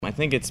I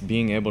think it's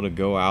being able to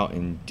go out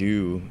and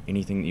do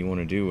anything that you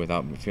want to do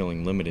without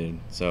feeling limited.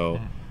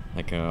 So,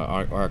 like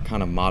our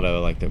kind of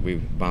motto, like that we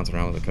bounce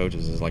around with the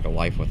coaches, is like a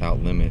life without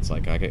limits.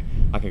 Like I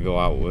could go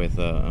out with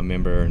a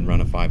member and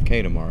run a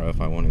 5K tomorrow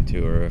if I wanted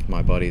to, or if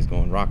my buddy's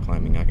going rock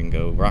climbing, I can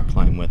go rock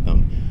climb with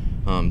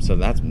them. So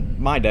that's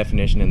my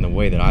definition, and the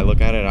way that I look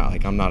at it.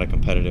 I'm not a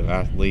competitive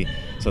athlete,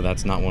 so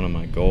that's not one of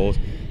my goals.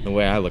 The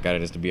way I look at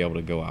it is to be able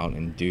to go out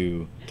and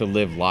to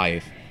live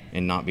life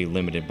and not be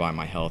limited by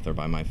my health or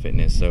by my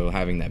fitness. So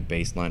having that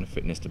baseline of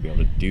fitness to be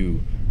able to do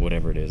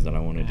whatever it is that I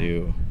want to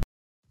do.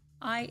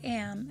 I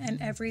am an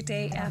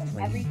everyday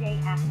athlete. I am an everyday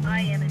athlete. I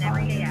am an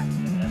everyday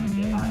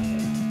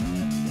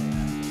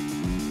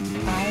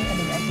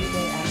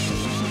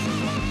athlete.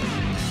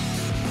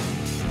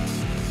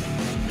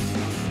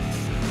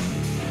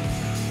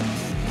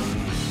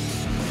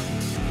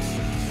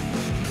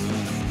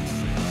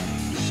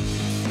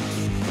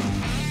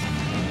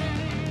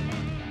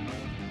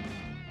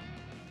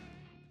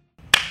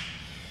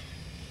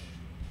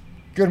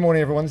 Good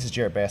morning, everyone. This is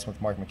Jarrett Bassman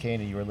with Mark McCain,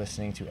 and you are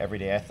listening to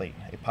Everyday Athlete,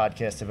 a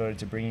podcast devoted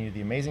to bringing you the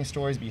amazing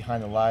stories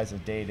behind the lives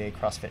of day-to-day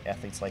CrossFit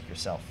athletes like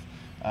yourself.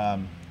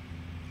 Again,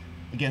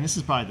 this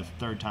is probably the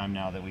third time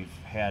now that we've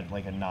had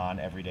like a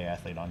non-everyday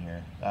athlete on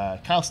here.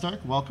 Kyle Stark,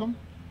 welcome.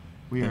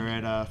 We are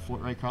at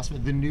Fort Wright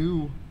CrossFit, the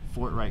new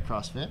Fort Wright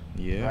CrossFit.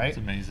 Yeah, right? It's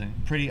amazing.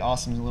 Pretty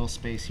awesome little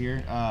space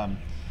here.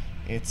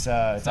 It's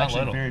actually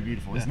little. very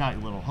beautiful. It's Yeah.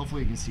 not little.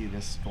 Hopefully you can see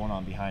this going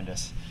on behind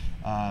us.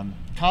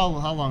 Kyle,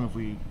 how long have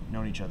we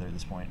known each other at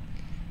this point?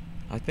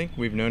 I think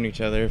we've known each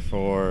other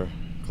for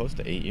close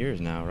to 8 years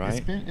now,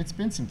 right? It's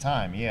been some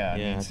time, yeah.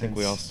 Yeah, I think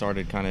we all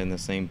started kind of in the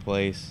same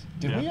place.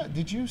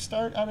 Did you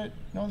start out at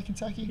Northern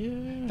Kentucky?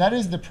 Yeah. That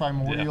is the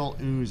primordial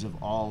ooze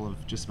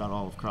of just about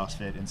all of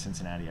CrossFit in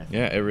Cincinnati, I think.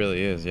 Yeah, it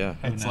really is, yeah.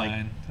 It's like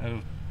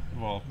 09,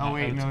 oh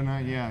wait, no,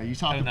 yeah. You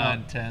talk 09,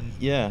 about 10.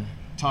 Yeah.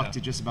 talk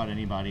to just about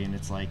anybody, and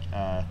it's like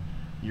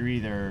you're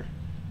either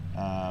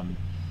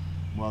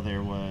well,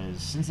 there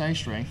was Cincinnati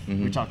Strength.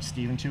 Mhm. We talked to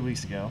Steven 2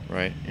 weeks ago.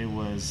 Right. It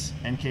was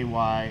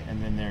NKY,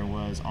 and then there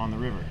was On the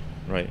River.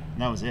 Right. And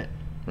that was it.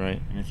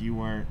 Right. And if you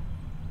weren't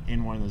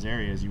in one of those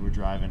areas, you were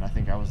driving. I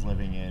think I was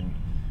living in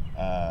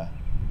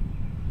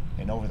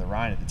Over the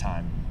Rhine at the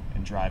time,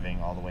 and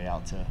driving all the way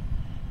out to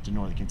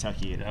Northern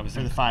Kentucky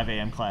for the 5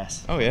 a.m.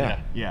 class. Oh yeah.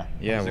 Yeah.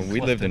 Yeah, was when in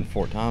we lived in Clifton.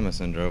 Fort Thomas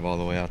and drove all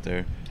the way out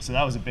there. So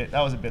that was a bit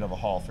of a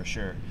haul for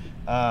sure.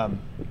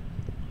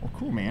 Well,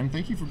 cool, man.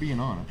 Thank you for being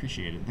on. I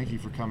appreciate it. Thank you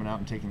for coming out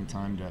and taking the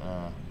time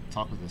to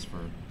talk with us for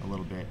a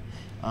little bit.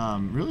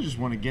 Really just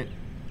want to get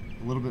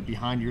a little bit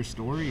behind your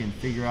story and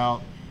figure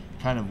out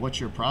kind of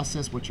what your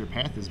process, what your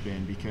path has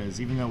been,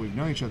 because even though we've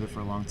known each other for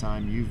a long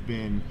time, you've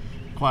been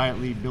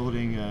quietly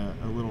building a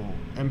little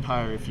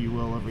empire, if you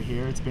will, over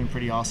here. It's been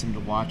pretty awesome to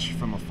watch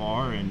from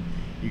afar, and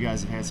you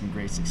guys have had some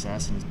great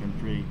success, and it's been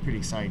pretty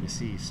exciting to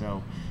see.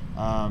 So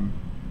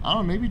I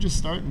don't know, maybe just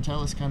start and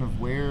tell us kind of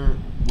where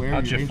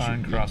How'd your you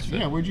find CrossFit?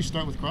 Yeah, where'd you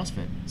start with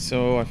CrossFit?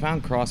 So I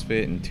found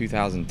CrossFit in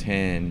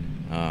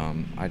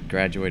 2010. I'd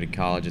graduated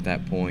college at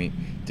that point.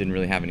 Didn't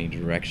really have any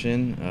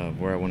direction of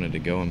where I wanted to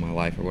go in my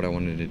life or what I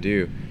wanted to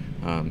do.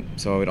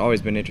 So I'd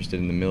always been interested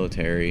in the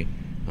military,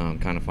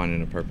 kind of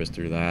finding a purpose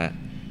through that.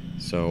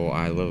 So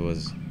I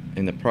was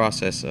in the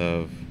process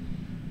of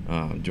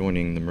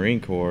joining the Marine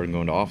Corps and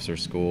going to officer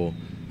school,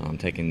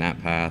 taking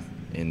that path.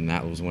 And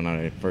that was when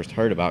I first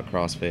heard about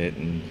CrossFit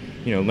and,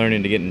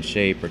 learning to get in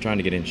shape or trying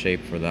to get in shape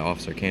for the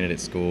officer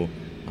candidate school.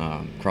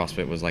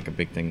 CrossFit was like a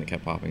big thing that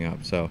kept popping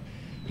up. So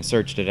I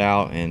searched it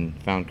out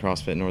and found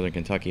CrossFit Northern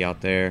Kentucky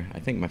out there. I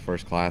think my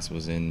first class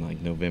was in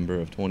like November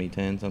of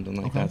 2010, something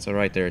like that. So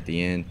right there at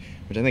the end,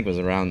 which I think was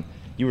around,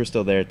 you were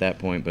still there at that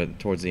point, but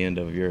towards the end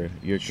of your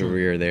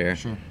career there.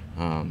 Sure.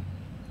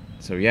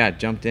 So yeah,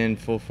 jumped in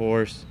full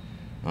force,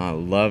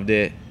 loved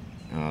it.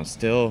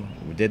 Still,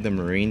 we did the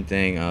Marine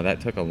thing.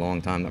 That took a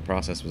long time. That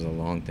process was a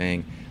long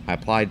thing. I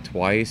applied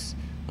twice,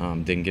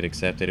 didn't get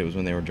accepted. It was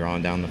when they were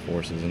drawing down the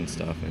forces and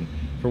stuff, and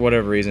for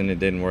whatever reason, it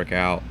didn't work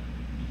out.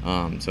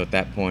 So at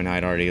that point,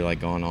 I'd already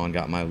gone on,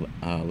 got my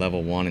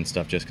level 1 and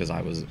stuff, just because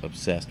I was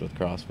obsessed with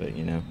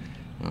CrossFit.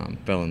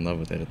 Fell in love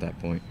with it at that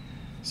point.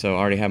 So I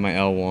already had my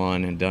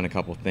L1 and done a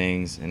couple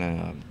things, and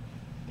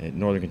at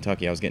Northern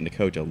Kentucky, I was getting to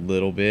coach a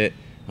little bit,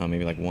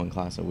 maybe like one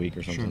class a week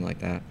or something like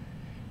that.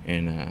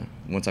 And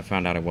once I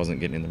found out I wasn't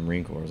getting in the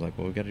Marine Corps, I was like,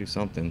 well, we got to do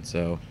something.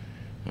 So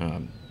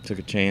took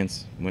a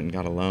chance, went and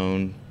got a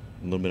loan,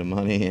 a little bit of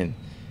money, and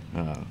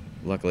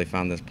luckily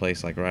found this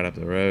place right up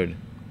the road.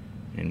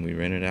 And we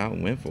rented out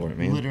and went for it,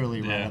 man.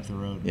 Literally right up the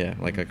road. Yeah,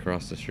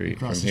 across the street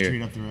Across from the here.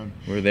 street up the road.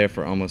 We were there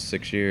for almost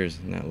 6 years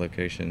in that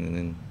location, and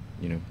then,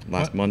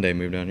 last Monday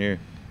moved down here.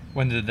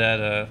 When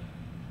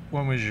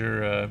was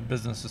your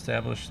business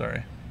established?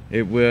 Sorry.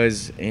 It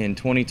was in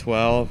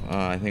 2012.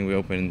 I think we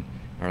opened,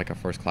 our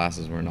first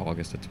classes were in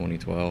August of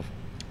 2012.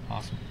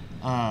 Awesome.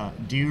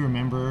 Do you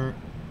remember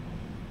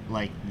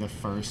the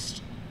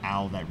first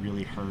ow that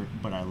really hurt,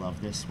 but I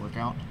love this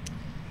workout?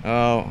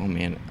 Oh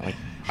man,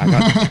 I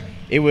got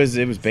It was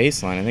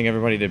baseline. I think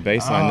everybody did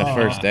baseline the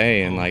first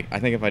day, and Oh. like I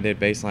think if I did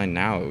baseline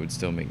now, it would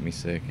still make me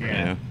sick. Yeah,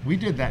 You know? we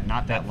did that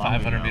not that long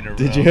 500 ago. meter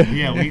Did row. you?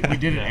 Yeah, we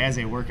did it as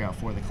a workout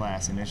for the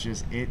class, and it's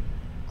just I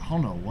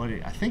don't know what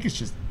it. I think it's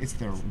the going It's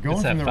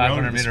from that the row to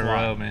 500 the meter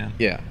squat. row, man.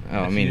 Yeah. Oh,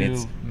 I If mean, you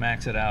it's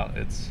max it out,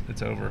 it's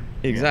over.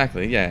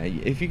 exactly. Yeah.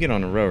 If you get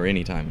on a rower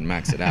anytime and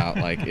max it out,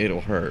 like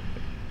it'll hurt.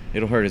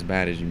 It'll hurt as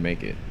bad as you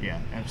make it. Yeah,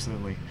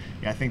 absolutely.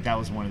 Yeah, I think that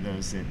was one of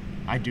those that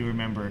I do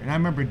remember, and I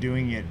remember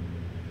doing it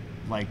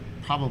like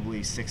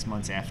probably 6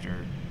 months after,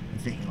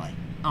 and thinking like,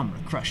 I'm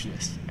gonna crush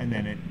this, and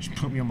then it just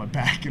put me on my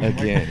back, and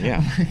Again, I'm like, yeah.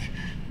 I'm like,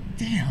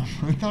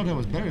 damn, I thought I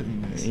was better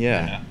than this.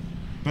 Yeah.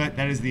 But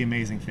that is the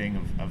amazing thing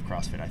of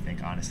CrossFit, I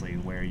think, honestly,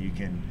 where you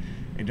can,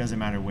 it doesn't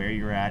matter where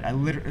you're at.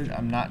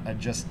 I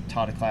just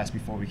taught a class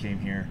before we came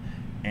here,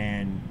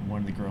 and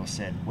one of the girls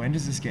said, when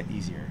does this get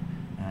easier?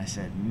 And I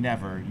said,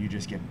 never, you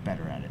just get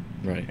better at it.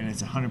 Right. And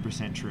it's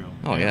 100% true.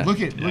 Oh, yeah.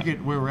 Look at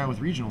where we're at with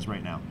regionals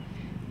right now.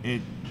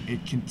 It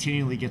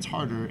continually gets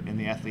harder, and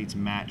the athletes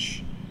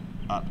match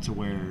up to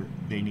where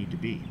they need to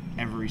be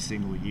every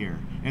single year.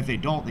 And if they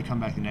don't, they come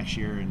back the next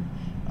year, and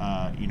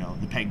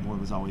the pegboard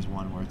was always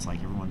one where it's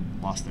like everyone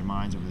lost their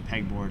minds over the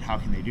pegboard. How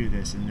can they do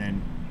this? And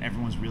then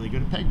everyone's really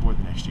good at pegboard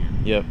the next year.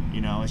 Yep.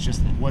 It's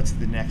just what's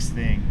the next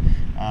thing.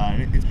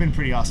 It's been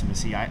pretty awesome to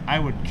see. I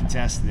would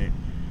contest that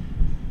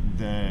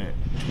the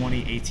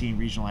 2018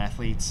 regional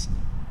athletes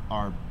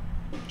are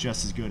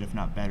just as good, if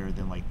not better,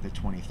 than like the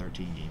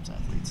 2013 games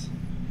athletes.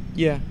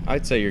 Yeah.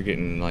 I'd say you're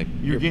getting like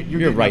you're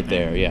getting right up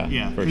there.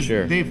 Yeah. For 'cause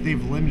sure.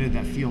 They've limited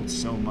that field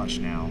so much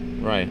now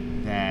Right.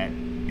 that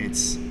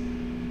it's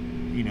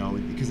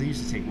because they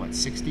used to take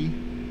 60,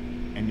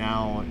 and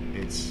now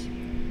it's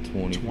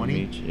 20 from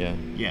 20? each. Yeah.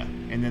 yeah,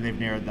 and then they've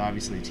narrowed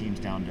obviously the teams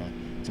down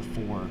to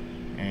 4,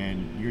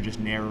 and you're just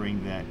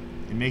narrowing that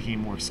and making it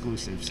more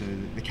exclusive. So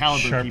the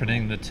caliber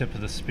Sharpening of the tip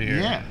of the spear.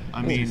 Yeah,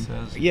 I as he mean,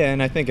 says. Yeah,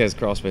 and I think as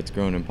CrossFit's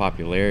grown in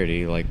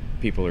popularity, like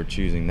people are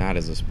choosing that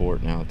as a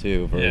sport now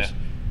too.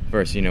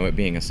 Versus it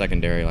being a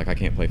secondary, like I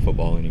can't play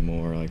football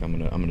anymore. Like I'm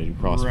gonna do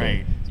CrossFit.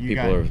 Right. You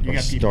People are got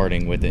people-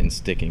 starting with it and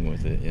sticking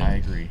with it. Yeah. I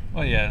agree.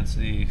 Well, yeah, it's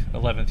the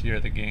 11th year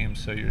of the game,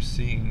 so you're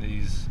seeing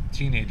these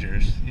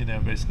teenagers,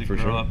 basically For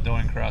grow sure. up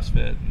doing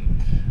CrossFit,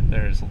 and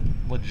there's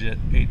legit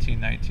 18,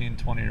 19,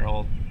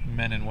 20-year-old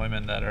men and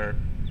women that are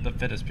the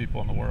fittest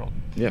people in the world.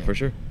 Yeah, for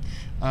sure.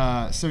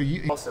 So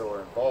you also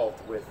are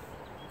involved with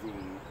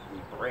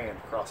the brand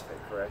CrossFit,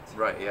 correct?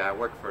 Right. Yeah, I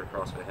work for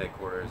CrossFit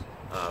headquarters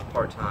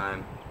part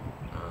time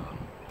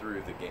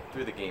through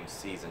the game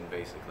season,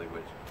 basically,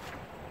 which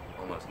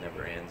almost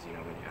never ends. When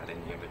you add in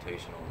the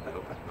invitational and the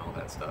open and all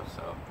that stuff.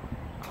 So,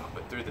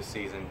 but through the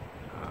season,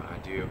 I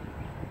do.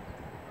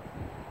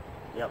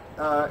 Yep.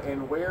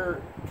 And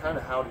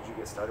how did you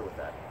get started with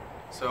that?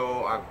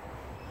 So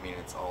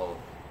it's all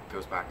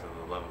goes back to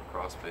the love of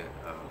CrossFit.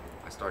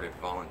 I started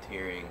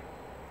volunteering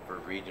for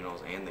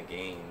regionals and the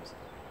games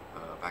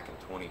back in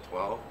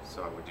 2012.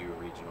 So I would do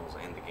regionals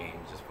and the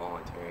games, just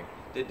volunteering.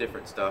 Did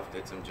different stuff.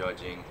 Did some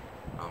judging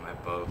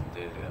at both.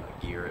 Did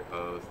gear at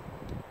both.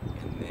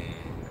 And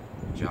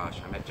then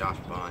I met Josh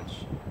Bunch.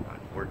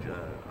 Worked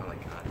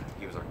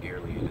he was our gear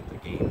lead at the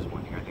games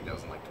one year. I think that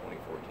was in like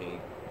 2014.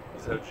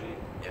 He's OG.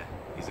 Yeah,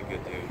 he's a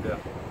good dude. Yeah.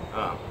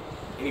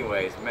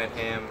 Anyways, met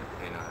him,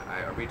 and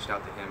I reached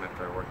out to him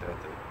after I worked at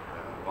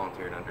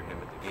volunteered under him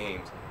at the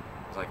games. I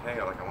was like, hey,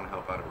 I want to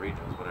help out at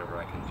regionals, whatever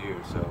I can do.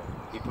 So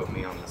he put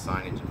me on the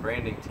signage and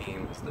branding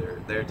team as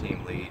their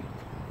team lead.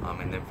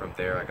 And then from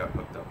there, I got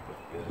hooked up with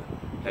the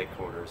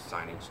headquarters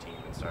signage team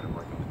and started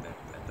working with them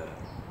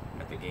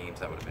at the games.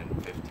 That would have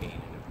been 15,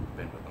 and I've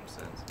been with them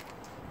since.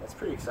 That's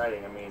pretty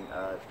exciting. I mean,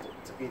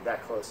 to be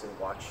that close and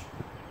watch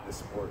the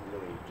sport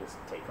really just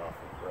take off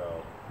and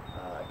grow.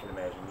 I can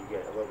imagine you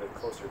get a little bit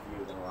closer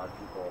view than a lot of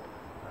people.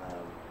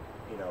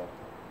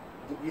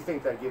 Do you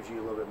think that gives you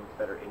a little bit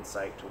better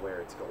insight to where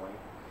it's going,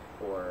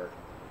 or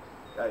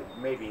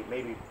maybe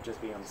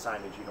just being on the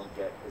signage you don't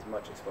get as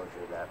much exposure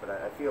to that? But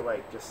I feel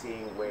like just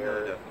seeing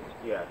where, definitely.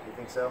 Yeah, you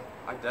think so?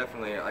 I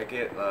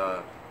get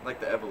like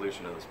the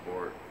evolution of the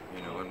sport,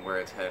 and where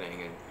it's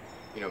heading, and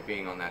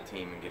being on that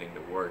team and getting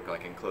to work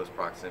like in close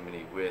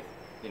proximity with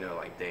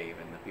like Dave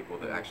and the people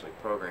that actually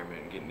program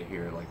it, and getting to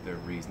hear like their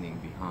reasoning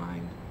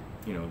behind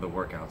the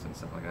workouts and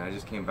stuff like that. I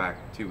just came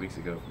back 2 weeks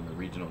ago from the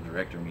regional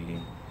director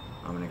meeting,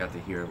 and I got to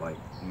hear like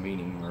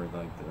meaning or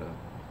like the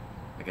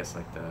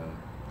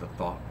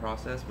thought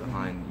process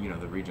behind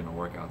the regional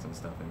workouts and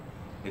stuff, and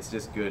it's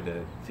just good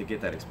to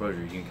get that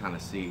exposure. You can kind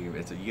of see you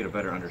get a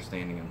better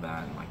understanding of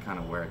that and like kind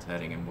of where it's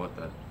heading and what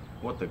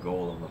the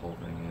goal of the whole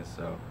thing is.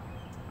 So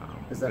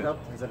Has that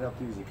helped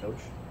you as a coach,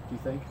 do you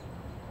think?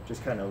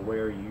 Just kind of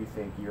where you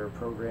think your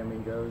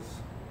programming goes,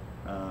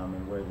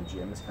 and where the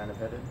gym is kind of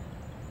headed?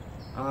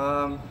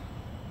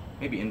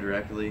 Maybe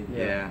indirectly.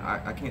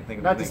 Yeah. I can't think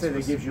of Not to anything say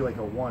that specific. gives you like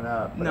a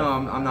one-up. but No,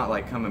 I'm not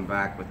like coming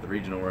back with the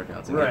regional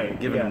workouts and Right,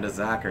 giving yeah. them to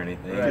Zach or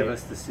anything. Right. Give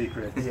us the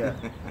secrets. Yeah,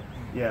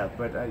 yeah,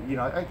 but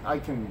I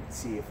can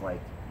see if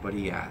like But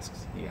he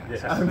asks. Yeah.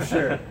 I'm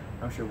sure.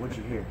 What'd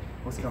you hear?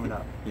 What's coming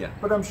up? Yeah.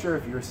 But I'm sure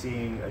if you're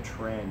seeing a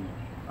trend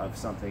of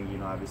something. You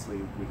know, obviously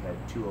we had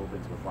 2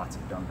 opens with lots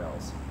of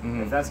dumbbells.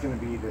 Mhm. If that's going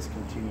to be this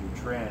continued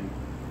trend,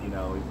 you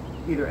know,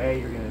 either A,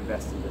 you're going to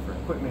invest in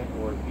different equipment,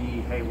 or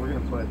B, hey, we're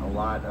going to put a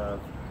lot of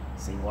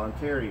single arm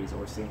carries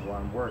or single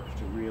arm work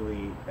to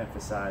really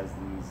emphasize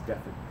these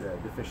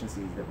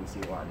deficiencies that we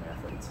see a lot in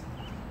athletes.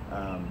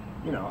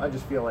 You know, I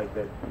just feel like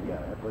that, yeah,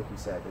 like you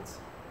said, it's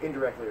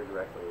indirectly or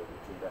directly, it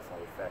can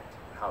definitely affect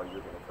how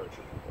you're going to coach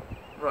your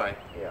people. Right.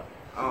 Yeah.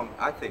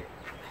 I think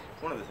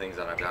one of the things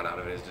that I've got out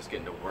of it is just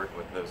getting to work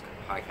with those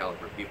high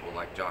caliber people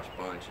like Josh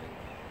Bunch, and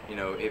you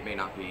know, it may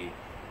not be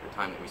the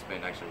time that we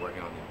spend actually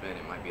working on the event,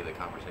 it might be the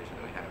conversation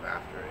that we have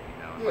after it, you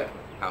know, and Yeah.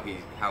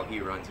 like how he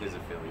runs his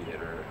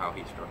affiliate, or how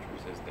he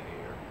structures his day,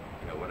 or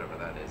you know, whatever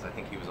that is. I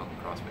think he was on the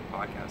CrossFit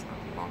podcast not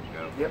too long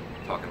ago, Yep.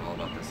 talking all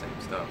about the same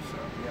stuff. So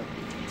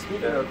Yeah.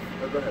 Speaking of,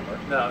 go ahead, Mark.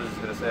 No, I was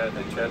just gonna say, I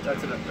think Chad,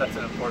 that's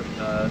an important,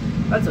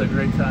 that's a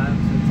great time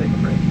to take a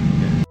break.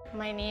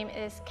 My name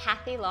is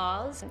Kathy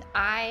Laws.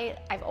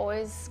 I've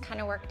always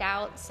kind of worked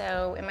out,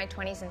 so in my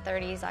 20s and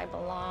 30s I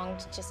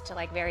belonged just to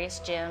like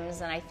various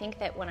gyms, and I think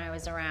that when I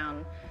was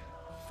around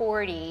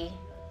 40,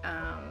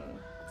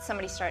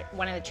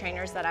 one of the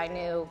trainers that I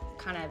knew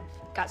kind of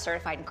got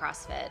certified in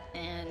CrossFit,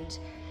 and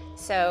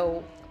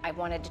so I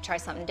wanted to try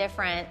something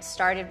different,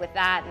 started with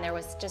that, and there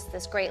was just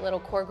this great little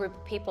core group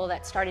of people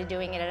that started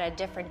doing it at a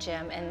different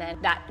gym, and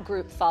then that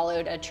group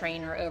followed a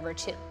trainer over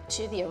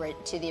to the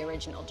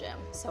original gym.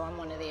 So I'm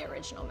one of the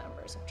original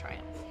members of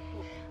Triumph.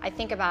 I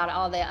think about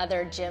all the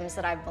other gyms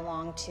that I've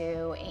belonged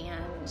to,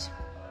 and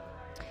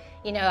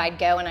you know, I'd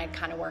go and I'd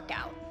kind of work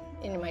out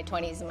in my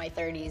 20s and my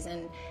 30s,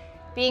 and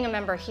being a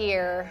member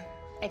here,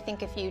 I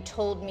think if you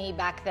told me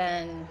back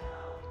then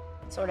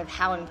sort of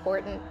how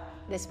important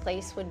this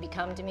place would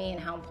become to me and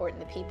how important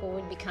the people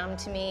would become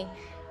to me,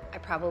 I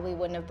probably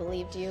wouldn't have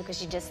believed you,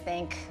 because you just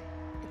think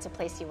it's a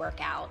place you work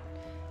out,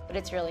 but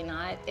it's really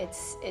not.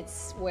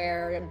 It's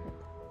where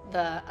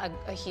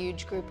a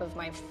huge group of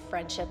my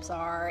friendships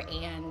are,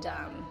 and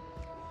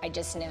I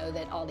just know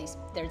that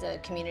there's a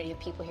community of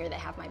people here that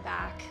have my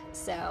back,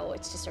 so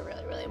it's just a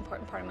really, really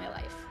important part of my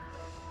life.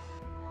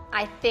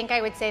 I think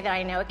I would say that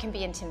I know it can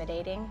be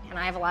intimidating, and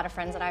I have a lot of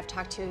friends that I've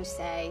talked to who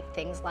say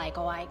things like,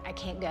 oh, I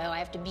can't go, I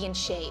have to be in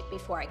shape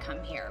before I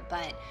come here.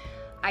 But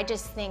I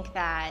just think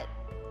that,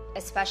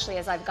 especially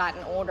as I've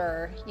gotten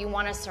older, you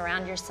want to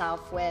surround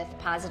yourself with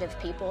positive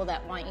people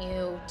that want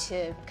you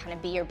to kind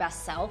of be your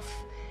best self,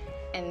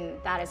 and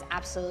that is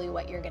absolutely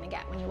what you're going to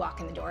get when you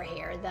walk in the door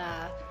here.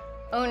 The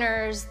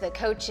owners, the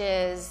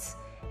coaches,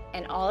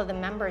 and all of the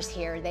members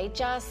here,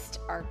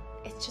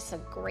 it's just a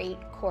great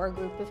core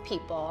group of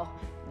people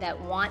that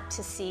want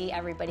to see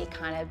everybody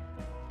kind of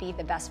be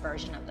the best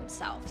version of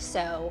themselves.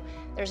 So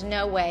there's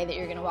no way that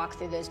you're gonna walk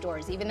through those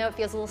doors, even though it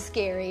feels a little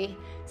scary,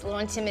 it's a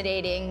little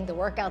intimidating, the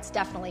workouts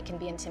definitely can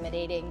be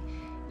intimidating,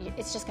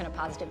 it's just gonna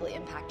positively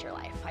impact your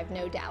life, I've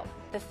no doubt.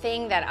 The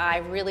thing that I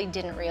really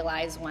didn't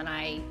realize when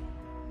I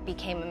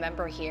became a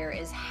member here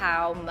is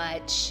how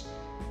much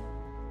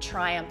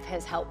Triumph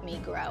has helped me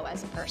grow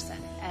as a person.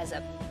 As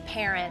a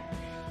parent,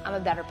 I'm a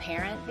better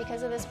parent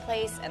because of this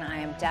place, and I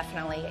am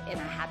definitely in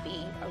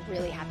a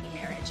really happy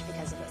marriage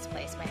because of this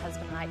place. My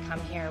husband and I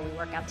come here, we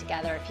work out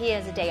together. If he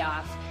has a day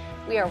off,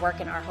 we are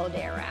working our whole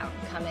day around,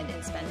 coming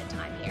and spending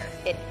time here.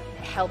 It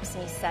helps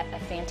me set a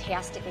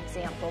fantastic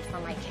example for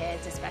my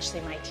kids,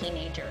 especially my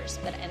teenagers.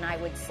 And I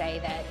would say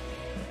that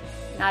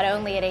not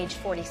only at age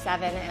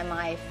 47 am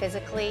I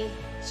physically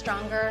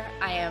stronger,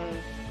 I am,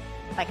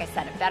 like I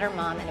said, a better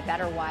mom and a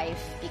better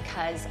wife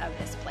because of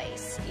this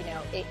place. You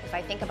know, if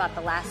I think about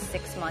the last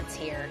 6 months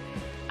here,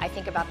 I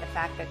think about the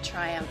fact that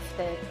Triumph,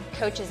 the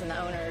coaches and the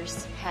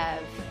owners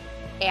have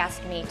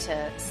asked me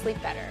to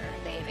sleep better.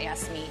 They've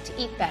asked me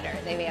to eat better.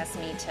 They've asked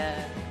me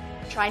to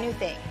try new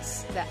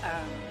things, that,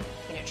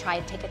 try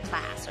and take a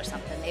class or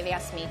something. They've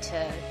asked me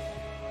to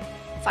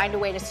find a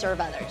way to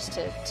serve others,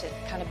 to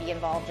kind of be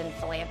involved in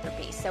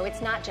philanthropy. So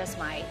it's not just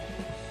my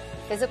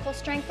physical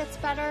strength that's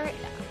better.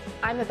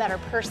 I'm a better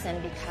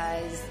person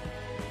because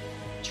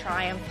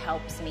Triumph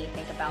helps me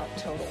think about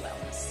total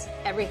wellness.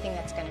 Everything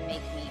that's going to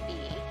make me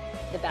be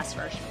the best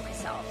version of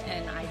myself.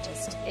 And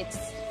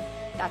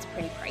that's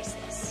pretty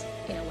priceless,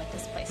 what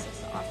this place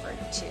has offered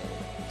to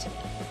me.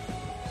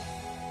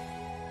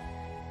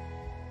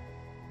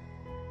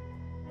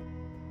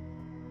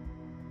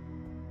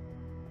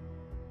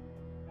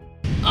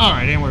 All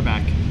right, and we're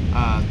back.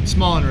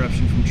 Small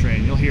interruption from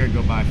train. You'll hear it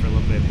go by for a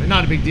little bit, but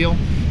not a big deal.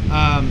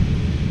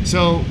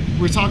 So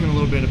we're talking a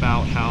little bit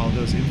about how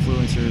those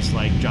influencers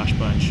like Josh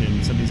Bunch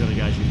and some of these other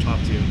guys you've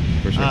talked to.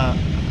 For sure.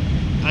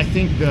 I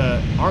think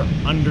our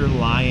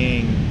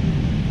underlying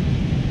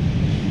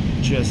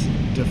just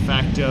de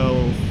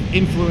facto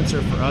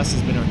influencer for us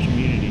has been our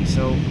community.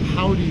 So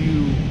how do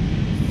you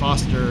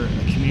foster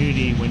a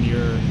community when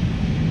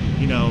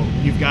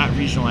you've got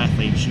regional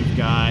athletes, you've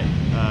got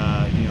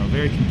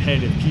very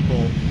competitive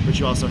people, but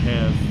you also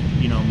have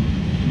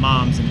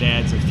moms and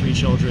dads of 3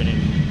 children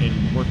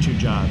and work 2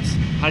 jobs.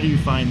 How do you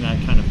find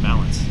that kind of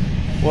balance?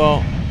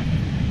 Well,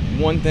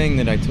 one thing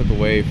that I took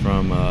away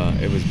from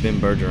it was Ben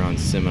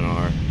Bergeron's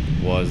seminar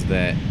was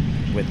that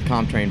with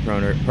CompTrain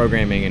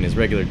programming and his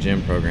regular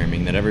gym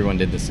programming, that everyone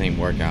did the same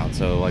workout.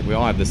 So like we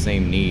all have the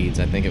same needs.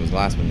 I think it was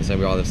Glassman that said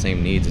we all have the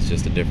same needs. It's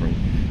just a different,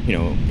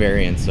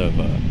 variance of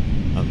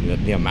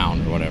the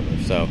amount or whatever.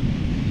 So,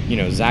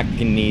 Zach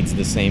needs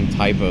the same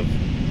type of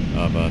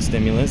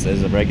stimulus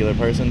as a regular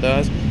person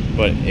does,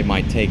 but it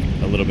might take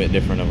a little bit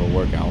different of a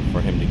workout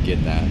for him to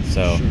get that.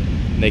 So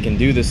they can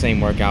do the same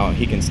workout.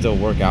 He can still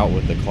work out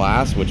with the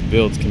class, which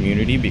builds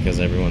community because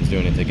everyone's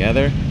doing it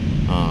together.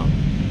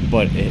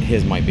 But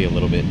his might be a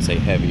little bit, say,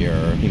 heavier,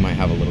 or he might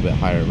have a little bit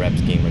higher rep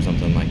scheme or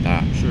something like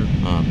that. Sure.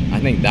 I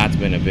think that's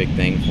been a big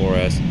thing for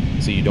us.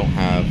 So you don't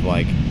have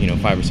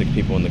 5 or 6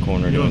 people in the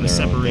corner doing their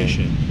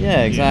separation. own thing.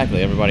 Yeah, exactly.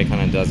 Yeah. Everybody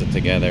kind of does it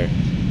together.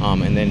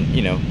 And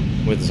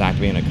then with Zach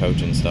being a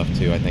coach and stuff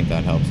too, I think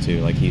that helps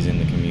too. Like he's in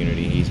the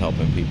community, he's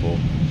helping people.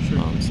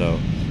 Sure. So.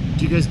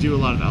 Do you guys do a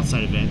lot of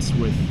outside events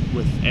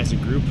with as a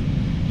group?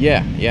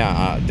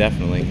 Yeah,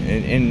 definitely,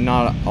 and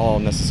not all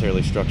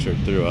necessarily structured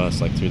through us,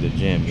 like through the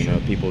gym.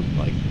 People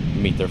like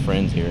meet their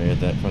friends here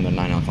from the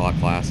 9 o'clock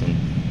class, and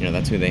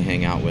that's who they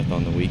hang out with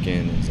on the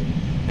weekends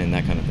and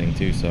that kind of thing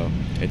too. So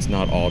it's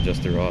not all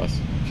just through us.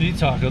 Can you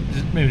talk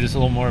maybe just a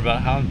little more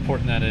about how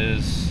important that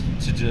is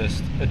to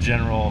just a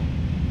general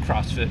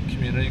CrossFit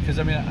community? Because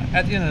at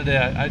the end of the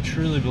day, I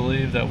truly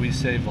believe that we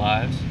save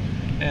lives,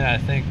 and I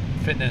think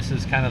fitness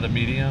is kind of the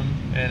medium,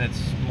 and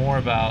it's more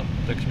about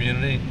the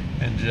community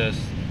and just.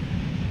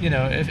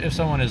 If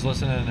someone is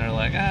listening and they're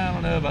like, I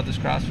don't know about this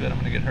CrossFit, I'm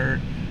going to get hurt.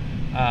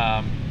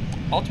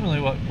 Ultimately,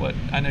 what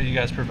I know you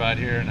guys provide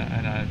here, and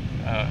I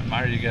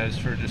admire you guys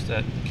for just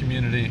that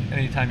community.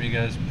 Anytime you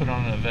guys put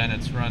on an event,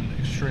 it's run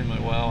extremely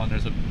well, and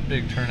there's a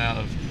big turnout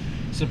of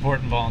support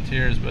and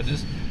volunteers. But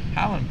just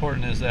how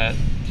important is that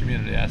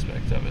community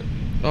aspect of it?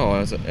 Oh,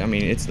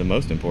 it's the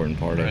most important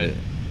part of it.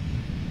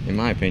 In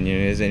my opinion,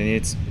 it is, and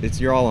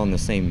it's you're all on the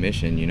same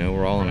mission.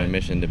 We're all on a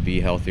mission to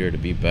be healthier, to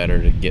be better,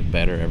 to get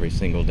better every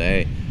single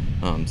day.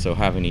 So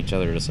having each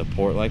other to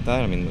support like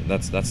that,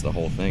 that's the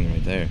whole thing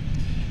right there.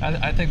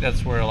 I think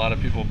that's where a lot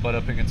of people butt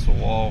up against the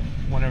wall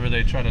whenever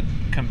they try to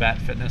combat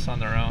fitness on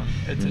their own.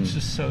 It's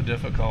just so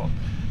difficult,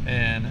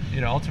 and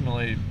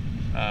ultimately,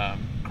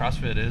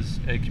 CrossFit is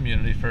a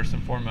community first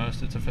and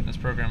foremost. It's a fitness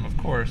program, of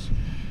course,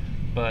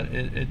 but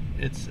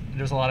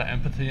there's a lot of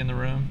empathy in the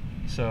room.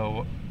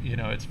 So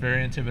it's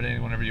very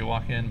intimidating whenever you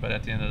walk in, but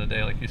at the end of the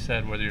day, like you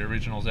said, whether you're a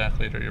regionals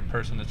athlete or you're a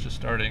person that's just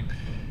starting,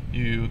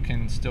 you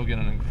can still get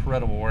an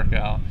incredible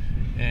workout,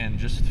 and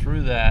just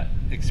through that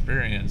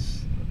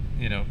experience,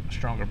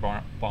 stronger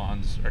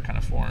bonds are kind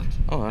of formed.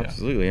 Oh,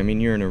 absolutely. Yeah.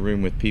 You're in a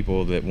room with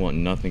people that want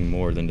nothing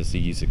more than to see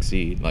you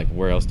succeed. Like,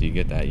 where else do you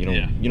get that? You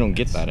don't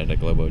get that at a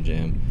Globo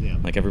gym. Yeah.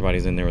 Like,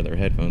 everybody's in there with their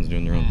headphones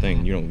doing their own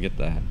thing. You don't get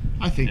that.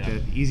 I think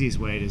the easiest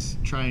way is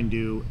try and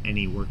do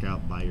any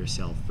workout by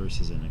yourself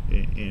versus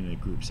in a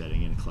group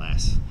setting, in a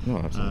class. Oh,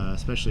 absolutely.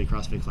 Especially a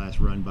CrossFit class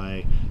run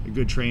by a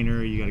good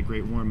trainer. You got a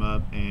great warm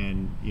up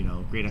and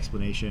great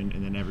explanation,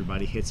 and then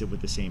everybody hits it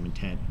with the same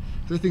intent.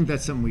 So I think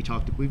that's something we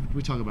talk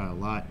about a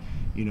lot.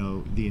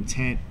 The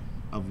intent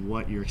of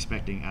what you're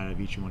expecting out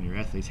of each one of your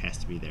athletes has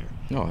to be there.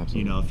 Oh,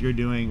 absolutely. If you're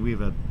doing,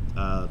 we're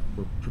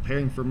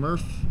preparing for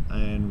Murph,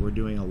 and we're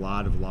doing a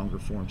lot of longer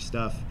form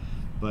stuff.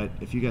 But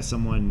if you got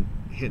someone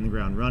hitting the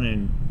ground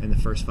running in the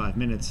first 5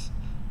 minutes,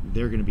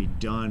 they're going to be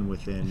done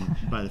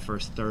by the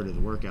first third of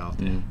the workout.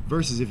 Yeah.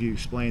 Versus if you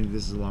explain that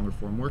this is a longer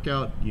form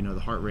workout, the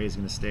heart rate is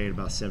going to stay at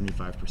about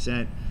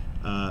 75%.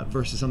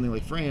 Versus something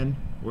like Fran,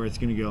 where it's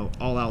going to go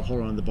all out,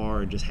 hold on to the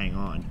bar, and just hang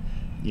on.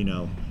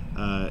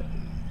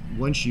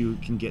 Once you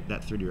can get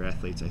that through to your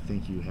athletes, I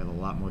think you have a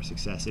lot more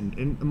success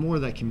and more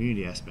of that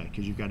community aspect,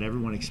 because you've got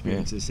everyone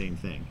experiencing the same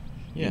thing.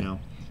 Yeah.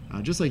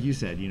 Just like you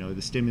said,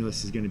 the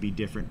stimulus is going to be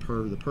different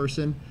per the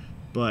person,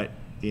 but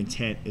the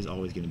intent is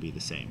always going to be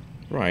the same.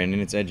 Right, and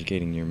it's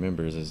educating your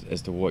members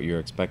as to what you're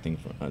expecting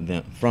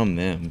from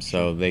them,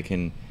 so they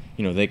can,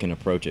 they can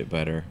approach it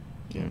better.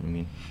 You know what I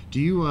mean? Do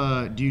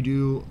you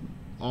do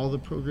all the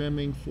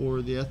programming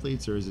for the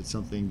athletes, or is it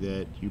something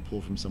that you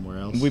pull from somewhere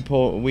else? We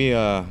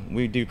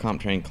do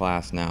CompTrain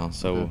class now,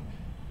 so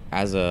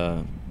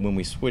when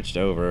we switched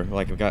over,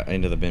 like I got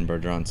into the Ben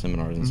Bergeron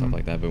seminars and stuff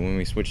like that, but when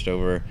we switched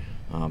over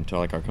to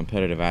like our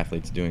competitive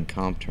athletes doing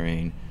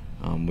CompTrain,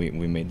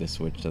 we made the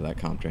switch to that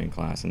CompTrain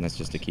class, and that's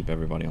just to keep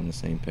everybody on the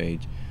same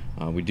page.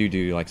 We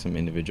do like some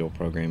individual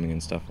programming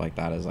and stuff like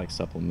that as like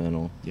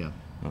supplemental. Yeah.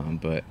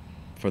 But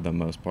for the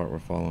most part, we're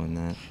following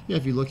that. Yeah,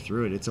 if you look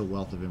through it, it's a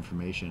wealth of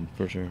information.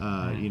 For sure.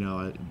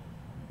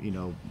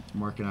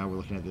 Mark and I were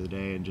looking at it the other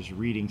day and just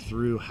reading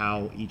through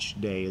how each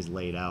day is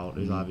laid out.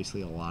 There's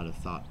obviously a lot of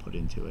thought put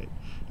into it.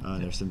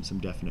 There's some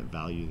definite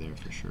value there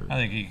for sure. I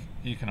think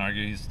you can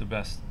argue he's the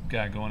best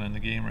guy going in the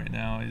game right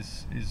now.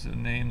 He's a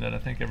name that I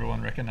think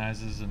everyone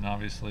recognizes, and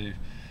obviously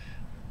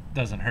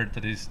doesn't hurt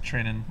that he's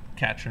training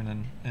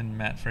Katrin and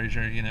Matt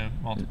Frazier,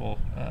 multiple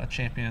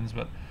champions.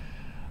 But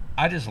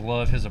I just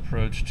love his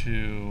approach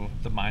to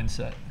the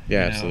mindset. Yeah,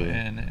 absolutely.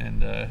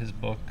 And his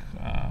book.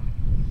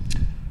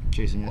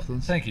 Chasing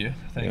Excellence. Thank you.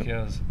 It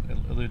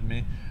eluded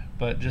me,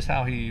 but just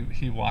how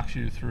he walks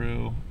you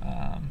through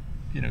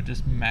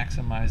just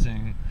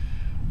maximizing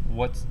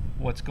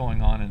what's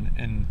going on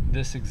in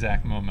this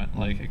exact moment.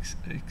 Like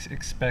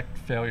expect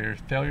failure.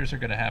 Failures are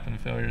going to happen.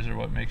 Failures are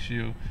what makes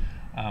you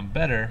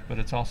better, but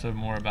it's also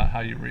more about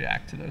how you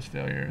react to those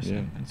failures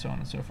and so on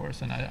and so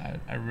forth. And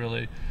I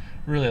really,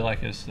 really like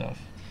his stuff.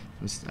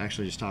 I was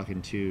actually just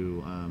talking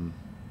to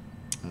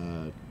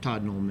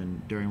Todd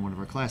Nolman during one of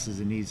our classes,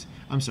 and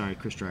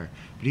Chris Dreyer,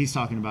 but he's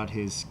talking about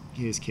his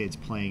kids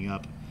playing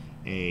up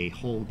a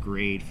whole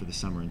grade for the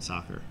summer in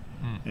soccer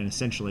and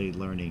essentially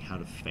learning how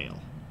to fail.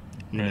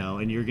 You know,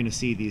 and you're going to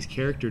see these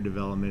character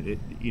development,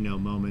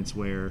 moments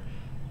where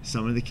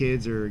some of the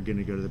kids are going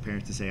to go to the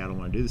parents and say, I don't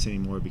want to do this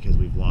anymore because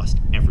we've lost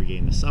every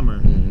game this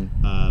summer.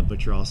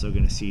 But you're also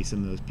going to see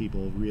some of those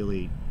people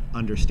really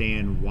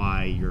understand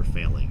why you're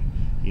failing.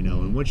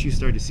 And once you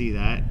start to see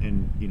that,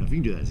 and if you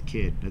can do that as a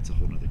kid, that's a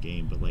whole nother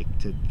game. But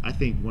I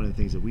think one of the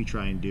things that we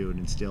try and do and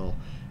instill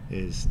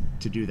is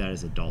to do that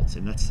as adults,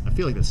 and I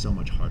feel like that's so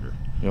much harder.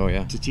 Oh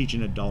yeah. To teach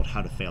an adult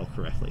how to fail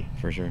correctly.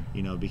 For sure.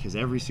 Because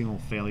every single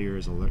failure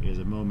is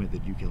a moment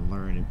that you can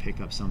learn and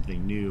pick up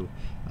something new.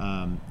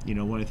 One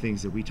of the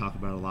things that we talk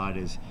about a lot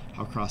is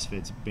how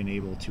CrossFit's been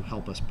able to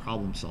help us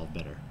problem solve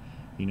better.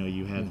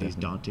 You have these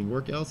daunting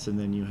workouts, and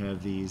then you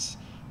have these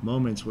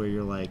moments where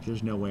you're like,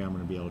 there's no way I'm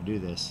going to be able to do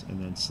this,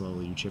 and then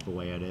slowly you chip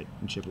away at it,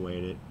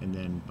 and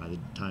then by the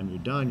time you're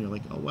done, you're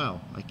like, oh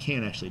wow, I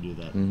can actually do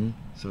that.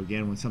 So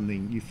again,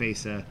 when you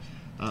face a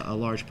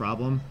large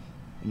problem,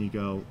 and you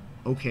go,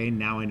 okay,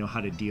 now I know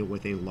how to deal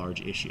with a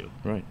large issue.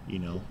 Right.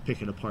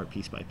 Pick it apart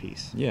piece by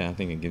piece. Yeah, I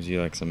think it gives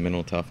you some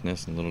mental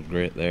toughness and a little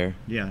grit there.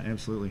 Yeah,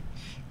 absolutely.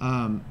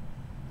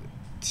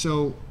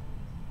 So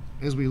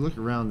as we look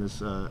around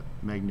this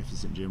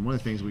magnificent gym, one of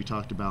the things we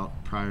talked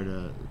about prior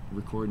to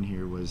recording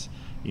here was,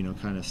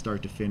 kind of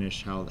start to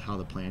finish, how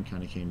the plan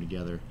kind of came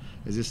together.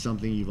 Is this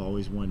something you've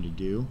always wanted to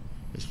do,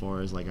 as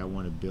far as I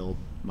want to build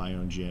my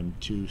own gym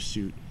to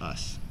suit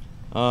us?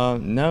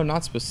 No,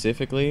 not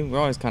specifically. We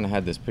always kind of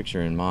had this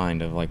picture in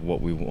mind of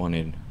what we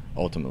wanted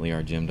ultimately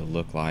our gym to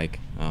look like,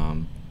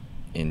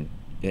 and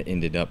it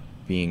ended up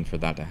being, for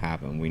that to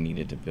happen, we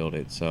needed to build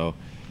it. So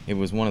it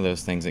was one of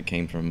those things that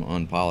came from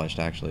unpolished,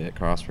 actually, at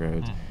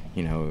Crossroads.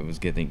 It was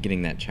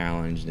getting that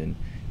challenged, and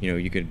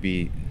you could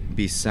be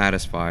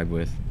satisfied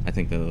with, I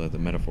think the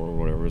metaphor or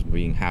whatever was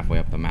being halfway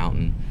up the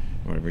mountain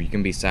or whatever. You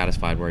can be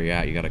satisfied where you're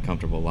at, you got a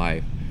comfortable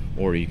life,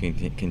 or you can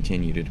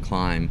continue to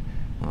climb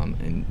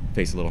and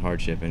face a little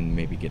hardship and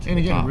maybe get to the top.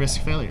 And again,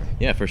 risk failure.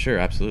 Yeah, for sure,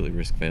 absolutely,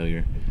 risk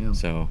failure. Yeah.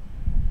 So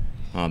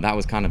that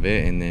was kind of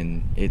it, and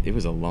then it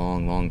was a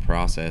long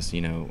process.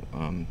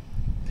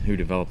 Who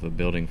developed the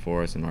building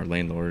for us, and our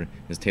landlord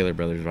is Taylor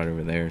Brothers right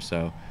over there.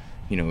 So,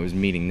 it was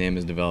meeting them,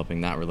 is developing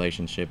that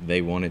relationship.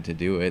 They wanted to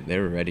do it, they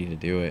were ready to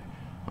do it.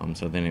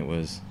 So then it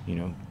was,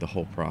 the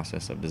whole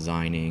process of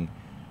designing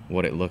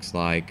what it looks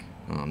like.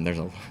 There's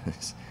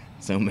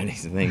so many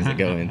things that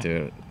go into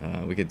it.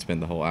 We could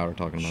spend the whole hour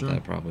talking about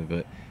that probably,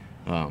 but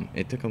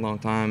it took a long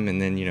time.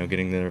 And then,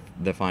 getting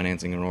the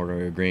financing in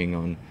order, agreeing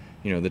on,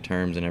 the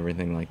terms and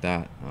everything like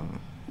that.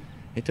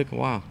 It took a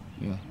while.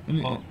 Yeah,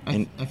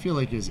 and I feel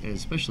like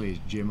especially as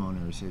gym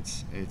owners,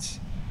 it's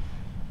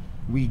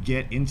we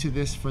get into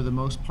this for the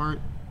most part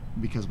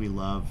because we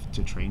love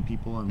to train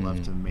people and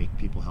love to make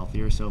people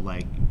healthier. So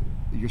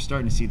you're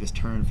starting to see this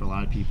turn for a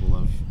lot of people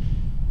of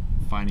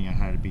finding out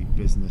how to be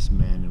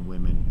businessmen and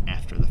women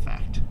after the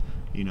fact.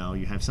 You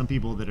have some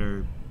people that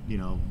are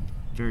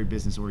very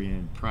business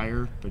oriented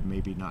prior, but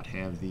maybe not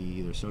have the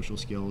either social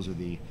skills or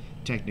the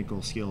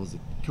technical skills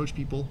that coach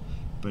people.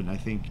 But I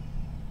think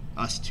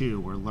us too,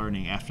 we're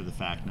learning after the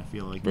fact, and I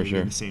feel like we're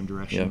in the same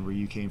direction where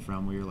you came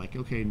from, where you're like,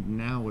 okay,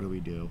 now what do we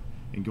do?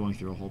 And going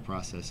through a whole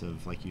process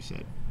of, like you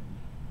said,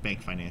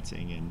 bank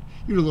financing, and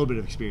you had a little bit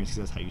of experience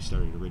because that's how you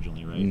started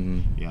originally,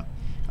 right? Yeah.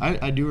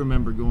 I do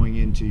remember going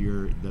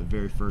into the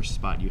very first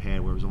spot you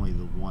had where it was only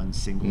the one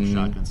single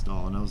shotgun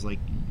stall, and I was like,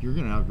 you're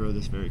going to outgrow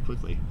this very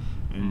quickly.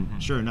 And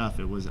sure enough,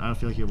 I don't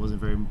feel like it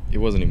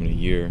wasn't even a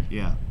year.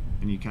 Yeah.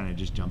 And you kind of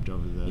just jumped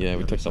over the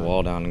we took the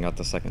wall down and got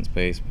the second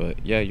space,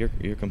 but yeah,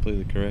 you're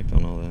completely correct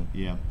on all that.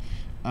 Yeah.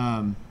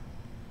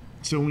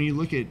 So when you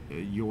look at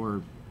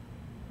your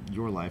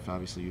life,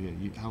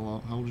 obviously,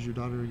 how old is your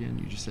daughter again?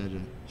 You just said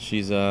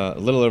she's a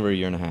little over a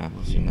year and a half.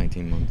 She's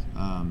 19 months.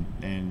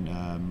 And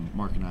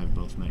Mark and I have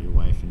both met your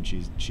wife, and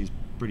she's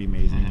pretty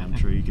amazing. I'm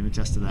sure you can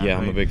attest to that. Yeah,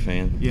 right? I'm a big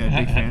fan. Yeah,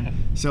 big fan.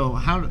 So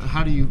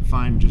how do you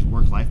find just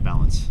work-life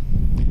balance?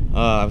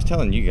 I was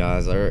telling you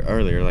guys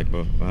earlier,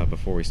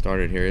 before we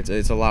started here,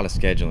 it's a lot of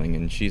scheduling,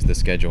 and she's the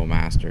schedule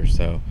master,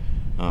 so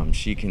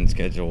she can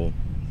schedule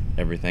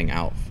everything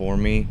out for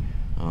me.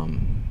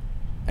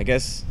 I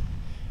guess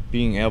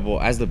being able,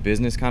 as the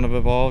business kind of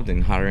evolved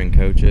and hiring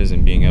coaches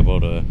and being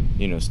able to,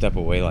 step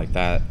away like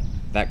that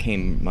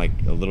came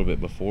a little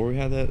bit before we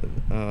had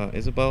that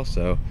Isabel.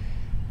 So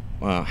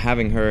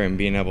having her and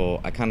being able,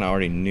 I kind of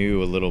already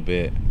knew a little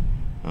bit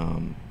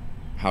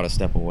how to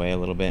step away a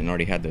little bit and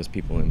already had those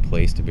people in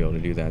place to be able to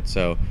do that.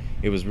 So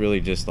it was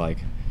really just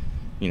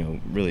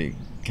really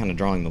kind of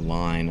drawing the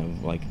line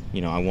of like,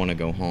 I want to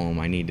go home.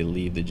 I need to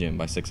leave the gym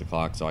by 6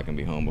 o'clock so I can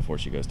be home before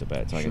she goes to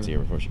bed, so I can see her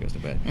before she goes to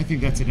bed. I think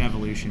that's an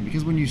evolution,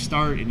 because when you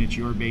start and it's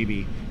your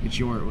baby, it's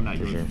your, well, not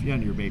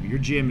your baby, your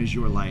gym is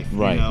your life.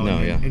 Right.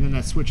 And then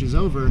that switches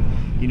over,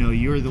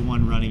 you're the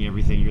one running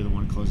everything. You're the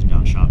one closing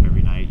down shop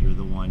every night. You're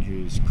the one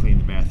who's cleaning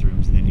the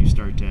bathrooms, and then you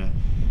start to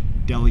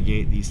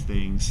delegate these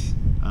things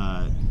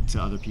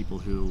to other people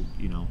who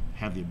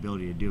have the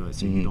ability to do it,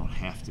 so you don't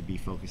have to be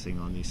focusing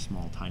on these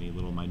small, tiny,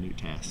 little, minute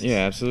tasks. Yeah,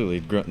 absolutely.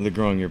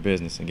 Growing your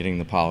business and getting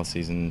the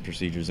policies and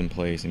procedures in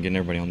place and getting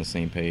everybody on the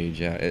same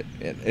page. Yeah,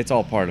 it's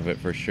all part of it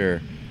for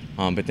sure.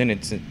 But then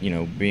it's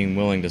being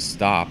willing to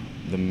stop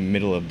the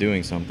middle of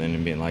doing something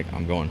and being like,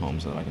 I'm going home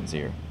so that I can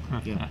see her.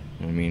 Yeah.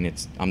 I mean,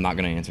 I'm not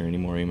going to answer any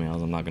more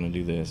emails. I'm not going to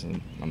do this,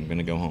 and I'm going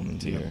to go home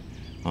and see her.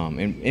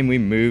 And we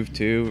moved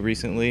too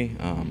recently,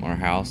 our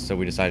house, so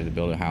we decided to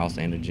build a house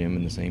and a gym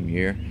in the same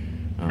year.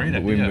 Great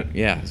idea.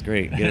 Yeah, it's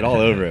great. Get it all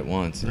over at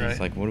once. Right. It's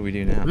like, what do we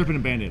do now? Ripping a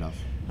Band-Aid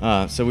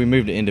off. So we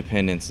moved to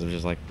Independence. It was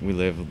just like, we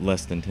live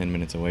less than 10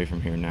 minutes away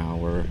from here now,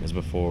 whereas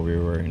before we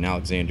were in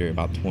Alexandria,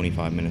 about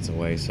 25 minutes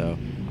away. So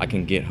I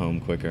can get home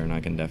quicker, and I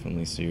can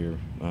definitely see her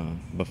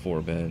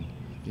before bed.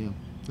 Yeah,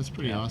 that's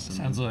pretty awesome.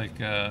 Sounds like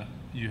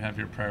you have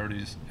your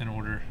priorities in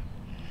order.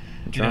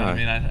 Try.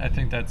 I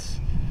think that's,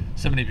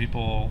 so many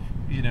people,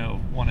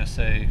 want to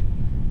say,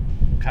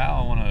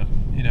 Kyle, I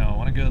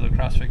want to go to the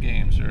CrossFit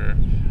Games, or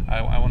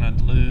I want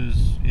to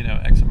lose,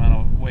 X amount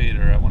of weight,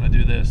 or I want to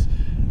do this.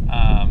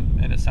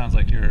 And it sounds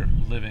like you're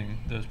living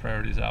those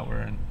priorities out,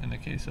 where in the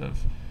case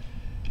of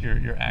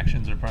your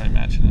actions are probably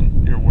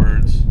matching your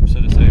words,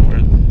 so to say,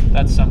 where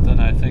that's something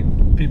I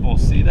think people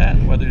see that,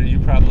 whether you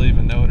probably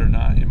even know it or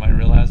not, you might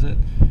realize it.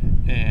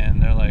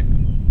 And they're like,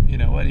 you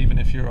know what, even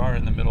if you are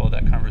in the middle of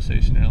that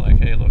conversation, you're like,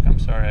 hey, look, I'm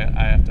sorry,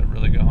 I have to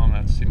really go home. I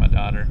have to see my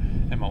daughter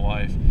and my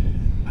wife.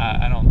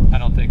 I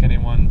don't think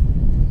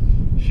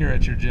anyone here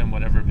at your gym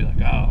would ever be like,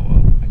 oh,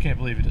 well, I can't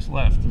believe you just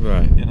left.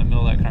 Right. In the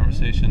middle of that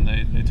conversation,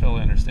 they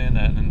totally understand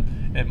that,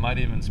 and it might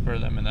even spur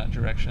them in that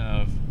direction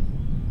of,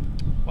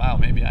 wow,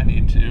 maybe I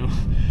need to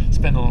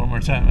spend a little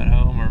more time at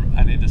home, or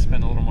I need to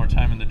spend a little more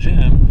time in the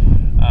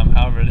gym.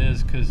 However it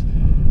is, because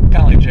kind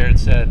of like Jared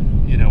said,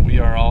 we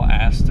are all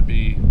asked to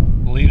be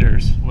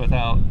leaders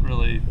without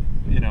really,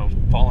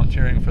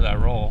 volunteering for that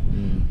role.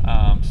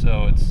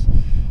 So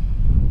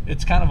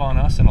it's kind of on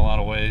us in a lot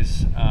of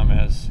ways,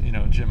 as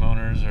gym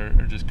owners or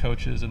just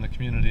coaches in the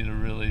community, to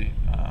really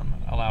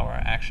allow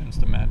our actions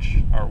to match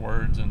our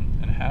words,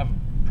 and have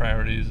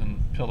priorities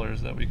and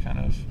pillars that we kind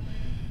of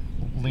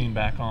lean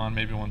back on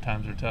maybe when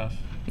times are tough.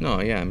 No,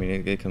 yeah, I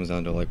mean, it comes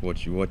down to like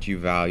what you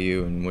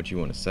value and what you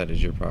want to set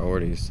as your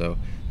priorities. So,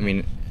 I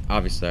mean,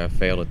 obviously I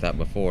failed at that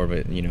before,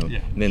 but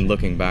then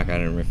looking back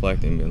at it and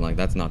reflecting, being like,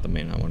 that's not the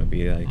man I want to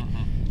be. Like,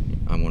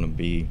 I want to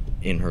be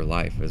in her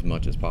life as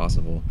much as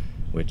possible,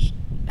 which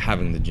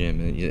having the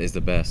gym is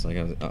the best. Like,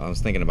 I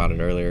was thinking about it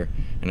earlier,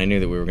 and I knew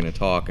that we were going to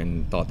talk,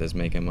 and thought this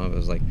may come up. It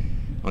was like,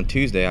 on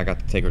Tuesday, I got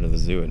to take her to the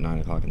zoo at 9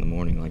 o'clock in the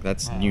morning. Like,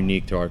 that's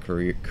unique to our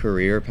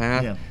career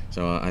path. Yeah.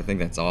 So I think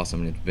that's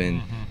awesome. And it's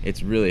been,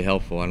 it's really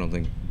helpful. I don't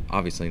think,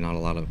 obviously, not a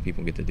lot of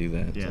people get to do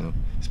that. Yeah. So.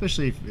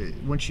 Especially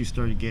once you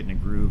started getting a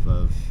groove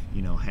of,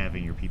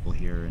 having your people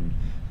here and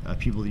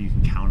people that you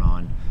can count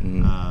on,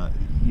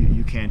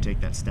 you can take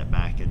that step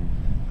back and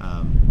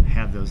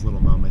have those little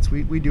moments.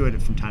 We do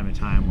it from time to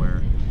time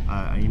where,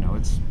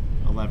 it's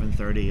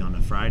 11:30 on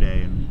a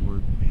Friday and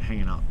we're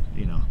hanging out,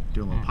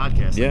 doing a little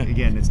podcast. Yeah. Like,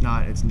 again, it's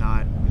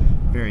not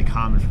very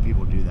common for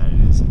people to do that. It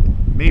is,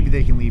 maybe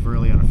they can leave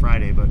early on a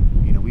Friday, but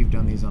we've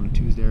done these on a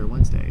Tuesday or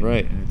Wednesday.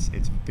 Right. And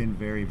it's been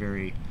very,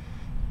 very,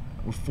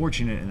 we're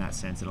fortunate in that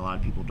sense that a lot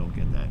of people don't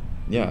get that.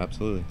 Yeah,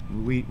 absolutely.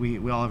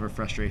 We all have our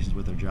frustrations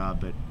with our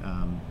job, but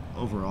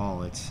overall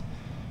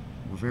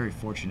we're very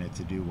fortunate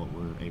to do what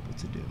we're able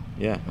to do.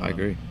 Yeah, I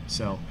agree.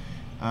 So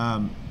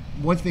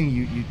one thing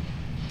you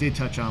did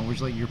touch on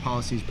was like your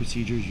policies,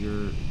 procedures,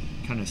 your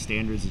kind of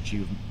standards that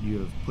you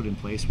have put in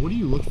place. What do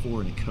you look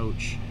for in a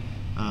coach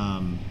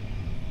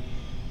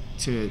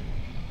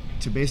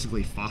to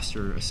basically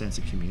foster a sense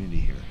of community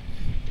here?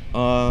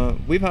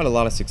 We've had a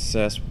lot of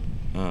success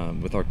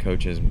with our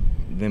coaches,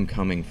 them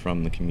coming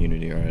from the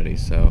community already.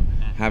 So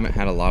haven't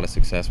had a lot of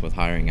success with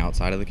hiring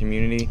outside of the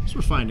community. So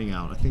we're finding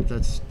out. I think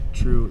that's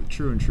true.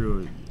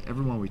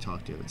 Everyone we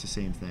talk to, it's the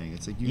same thing.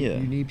 It's like you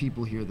need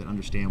people here that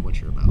understand what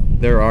you're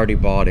about. They're already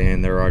bought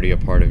in. They're already a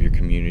part of your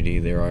community.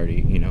 They're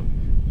already,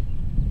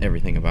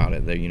 everything about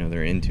it.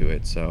 They're into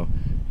it. So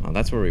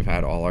that's where we've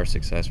had all our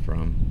success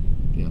from.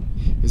 Yeah.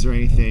 Is there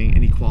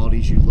any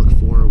qualities you look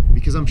for?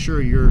 Because I'm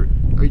sure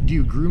do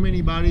you groom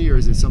anybody, or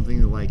is it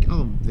something that like,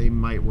 oh, they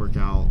might work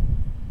out,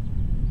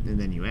 and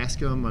then you ask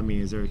them? I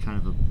mean, is there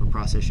kind of a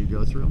process you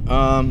go through?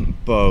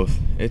 Both.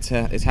 It's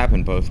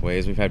happened both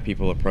ways. We've had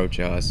people approach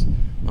us,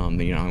 I want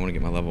to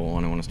get my level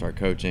 1, I want to start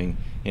coaching,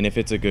 and if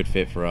it's a good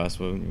fit for us,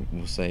 we'll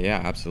say,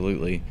 yeah,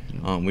 absolutely.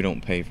 Yeah. We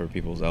don't pay for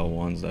people's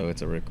L1s, though.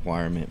 It's a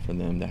requirement for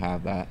them to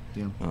have that,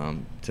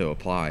 to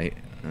apply.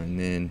 And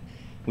then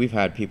we've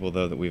had people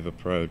though that we've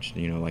approached,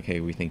 like, hey,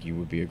 we think you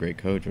would be a great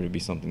coach, or it'd be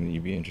something that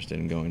you'd be interested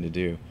in going to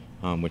do,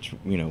 which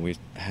we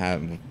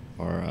have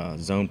our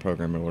zone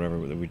program or whatever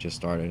that we just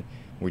started.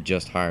 We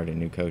just hired a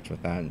new coach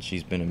with that, and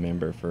she's been a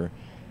member for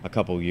a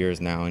couple years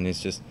now, and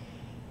there's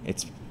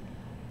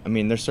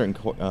certain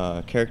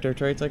character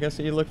traits, I guess,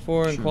 that you look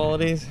for in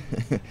qualities,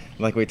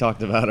 like we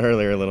talked about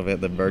earlier a little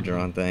bit, the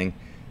Bergeron thing,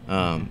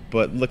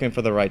 but looking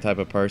for the right type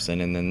of person,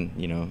 and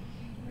then,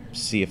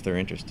 see if they're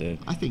interested.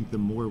 I think the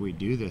more we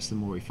do this, the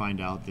more we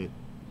find out that,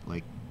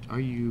 like, are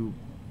you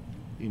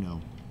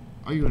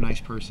a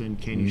nice person?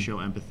 Can you show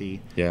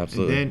empathy? Yeah,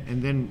 absolutely.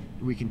 And then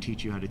we can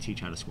teach you how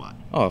to squat.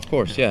 Oh, of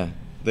course, yeah.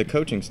 The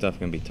coaching stuff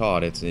can be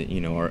taught. It's,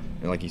 or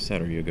like you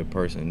said, are you a good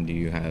person? Do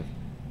you have,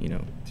 do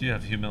you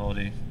have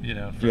humility? Do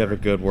you have a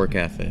good work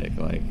ethic?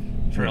 Like,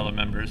 for other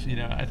members,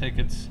 I think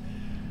it's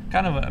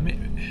kind of,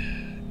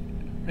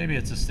 maybe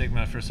it's a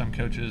stigma for some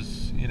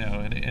coaches,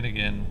 and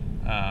again,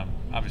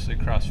 obviously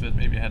CrossFit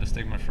maybe had a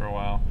stigma for a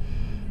while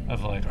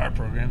of like, our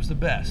program's the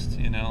best,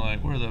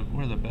 like we're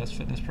the best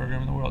fitness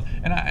program in the world,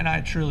 and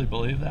I truly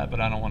believe that,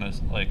 but I don't want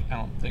to, like, I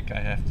don't think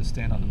I have to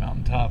stand on the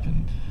mountaintop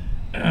and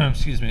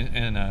excuse me,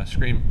 and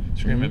scream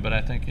it. But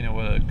I think,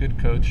 what a good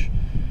coach,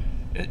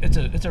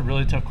 it's a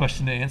really tough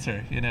question to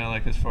answer,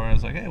 like, as far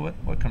as like, hey,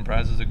 what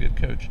comprises a good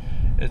coach?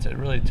 It's a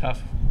really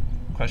tough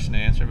question to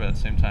answer, but at the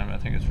same time, I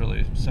think it's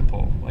really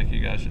simple, like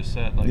you guys just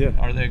said. Like,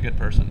 are they a good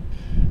person?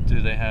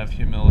 Do they have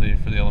humility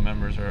for the other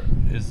members, or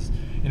is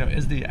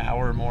the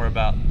hour more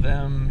about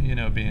them,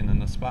 being in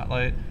the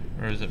spotlight,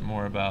 or is it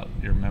more about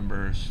your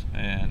members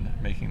and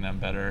making them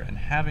better and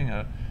having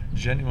a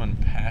genuine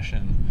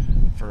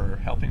passion for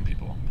helping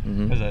people?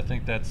 Because I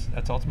think that's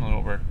ultimately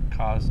what we're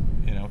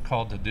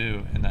called to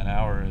do in that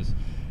hour is,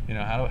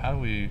 how do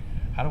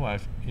I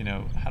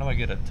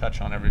get a touch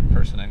on every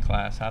person in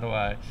class? How do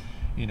I,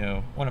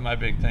 one of my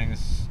big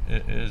things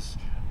is,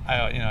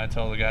 I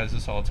tell the guys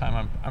this all the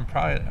time. I'm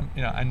probably,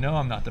 I know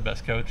I'm not the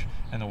best coach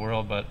in the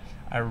world, but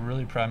I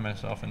really pride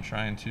myself in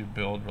trying to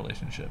build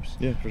relationships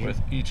with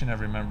each and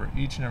every member,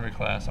 each and every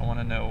class. I want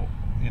to know,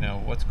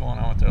 what's going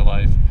on with their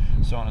life,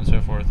 so on and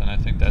so forth. And I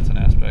think that's an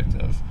aspect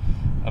of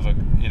a,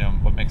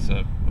 what makes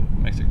a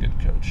good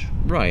coach.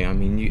 Right. I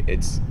mean,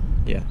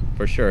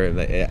 for sure.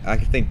 I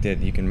think that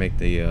you can make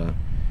the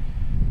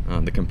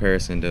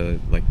comparison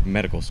to like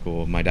medical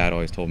school. My dad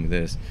always told me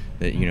this,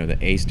 that the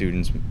A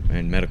students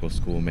in medical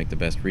school make the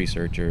best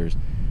researchers,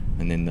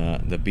 and then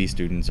the B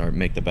students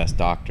make the best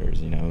doctors.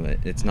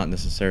 It's not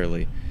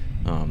necessarily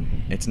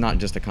it's not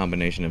just a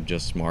combination of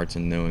just smarts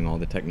and knowing all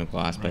the technical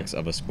aspects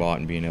of a squat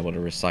and being able to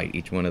recite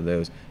each one of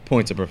those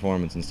points of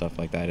performance and stuff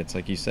like that. It's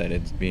like you said,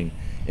 it's being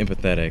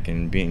empathetic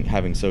and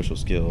having social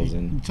skills.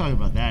 And you talk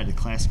about that, the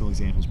classical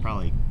example is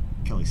probably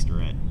Kelly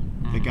Starrett.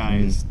 The guy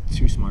is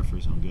too smart for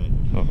his own good.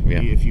 Oh,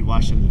 yeah. If you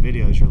watch some of the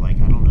videos, you're like,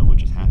 I don't know what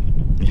just happened.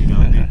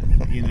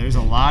 There's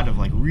a lot of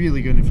like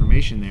really good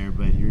information there,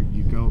 but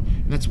you go,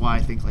 and that's why I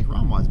think like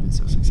Ramwad's been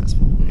so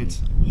successful.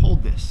 It's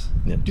hold this,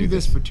 do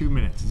this for 2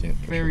 minutes. It's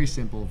very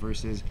simple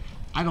versus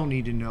I don't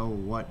need to know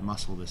what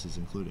muscle this is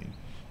including.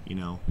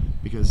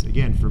 Because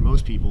again, for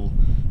most people,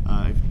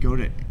 if you go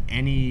to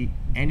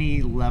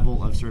any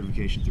level of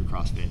certification through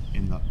CrossFit,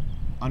 and the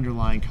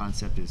underlying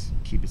concept is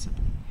keep it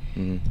simple.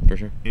 For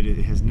sure. It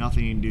has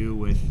nothing to do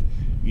with,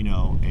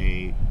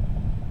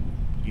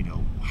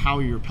 how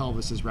your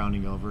pelvis is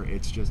rounding over.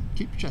 It's just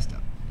keep your chest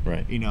up.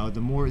 Right.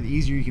 The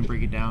easier you can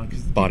break it down,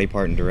 because body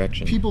part and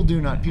direction. People do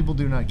not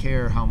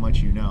care how much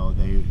you know.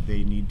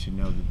 They need to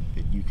know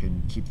that you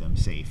can keep them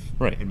safe,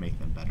 and make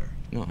them better.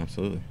 No,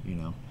 absolutely.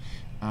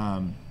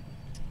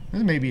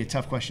 This may be a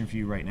tough question for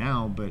you right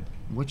now, but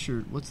what's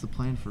the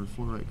plan for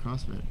Fortright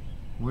CrossFit?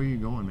 Where are you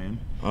going, man?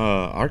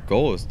 Our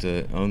goal is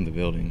to own the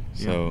building.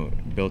 So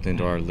built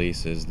into our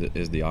lease is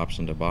the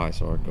option to buy.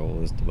 So our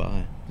goal is to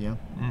buy. Yeah,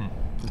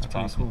 that's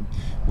pretty awesome. Cool.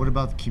 What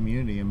about the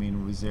community? I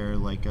mean, was there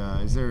like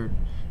is there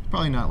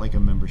probably not like a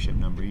membership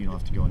number? You don't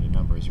have to go into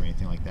numbers or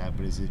anything like that.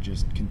 But is it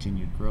just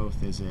continued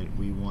growth? Is it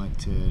we want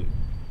to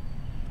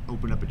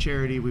open up a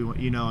charity? We want,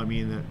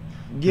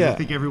 I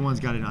think everyone's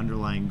got an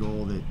underlying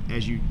goal that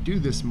as you do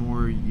this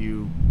more,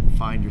 you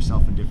find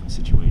yourself in different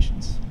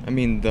situations. I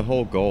mean, the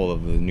whole goal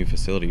of the new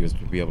facility was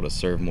to be able to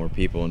serve more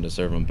people and to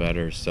serve them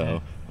better.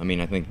 So, I mean,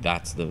 I think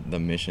that's the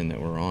mission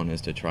that we're on,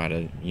 is to try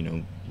to,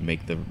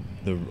 make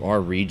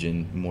our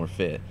region more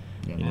fit,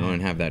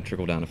 and have that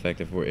trickle down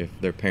effect.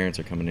 If their parents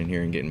are coming in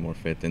here and getting more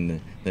fit,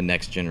 then the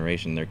next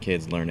generation, their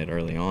kids learn it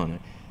early on.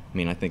 I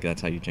mean, I think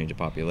that's how you change a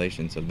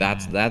population. So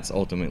that's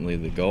ultimately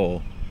the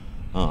goal.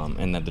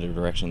 And that the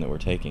direction that we're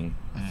taking.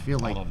 I feel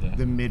like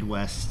the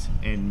Midwest,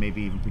 and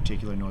maybe even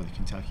particularly Northern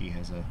Kentucky,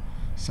 has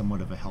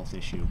somewhat of a health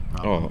issue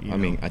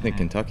problem. I think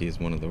Kentucky is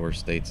one of the worst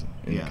states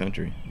in the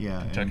country.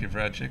 Yeah, Kentucky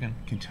Fried Chicken.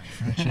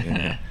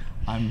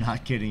 I'm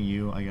not kidding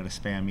you. I got a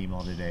spam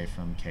email today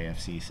from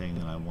KFC saying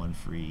that I won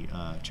free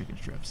chicken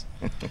strips.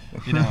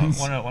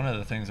 One of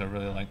the things I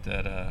really like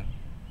that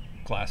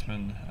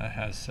Glassman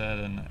has said,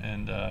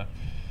 and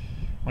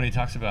when he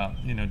talks about,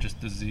 just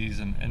disease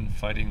and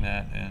fighting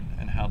that,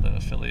 and how the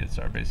affiliates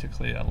are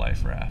basically a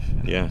life raft.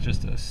 And Yeah.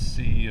 just a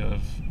sea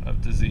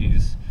of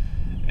disease.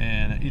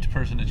 And each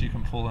person that you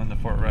can pull into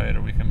Fort Wright,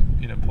 or we can,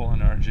 pull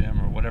into our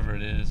gym, or whatever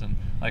it is. And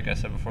like I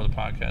said before the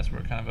podcast,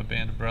 we're kind of a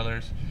band of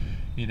brothers,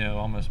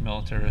 almost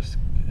military-esque,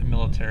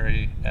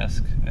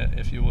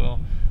 if you will,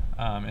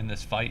 in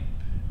this fight,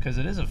 because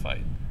it is a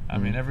fight. I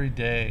mean, every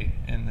day,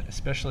 and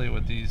especially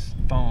with these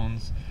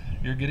phones,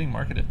 you're getting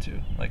marketed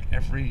to, like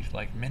every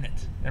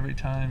minute. Every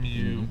time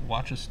you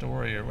watch a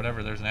story or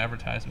whatever, there's an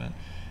advertisement,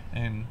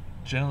 and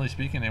generally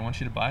speaking, they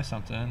want you to buy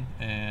something,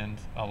 and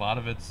a lot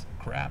of it's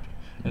crap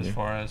as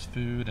far as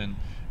food and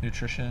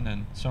nutrition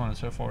and so on and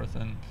so forth.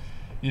 And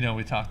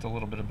we talked a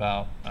little bit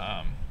about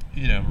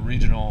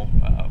regional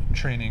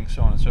training,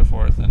 so on and so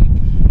forth, and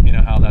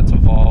how that's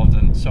evolved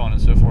and so on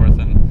and so forth.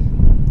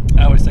 And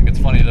I always think it's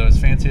funny, though, as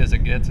fancy as it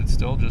gets, it's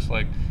still just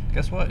like,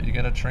 guess what? You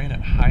got to train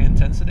at high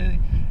intensity,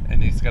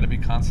 and it's got to be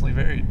constantly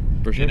varied.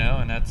 For sure.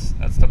 And that's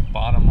the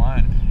bottom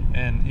line.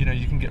 And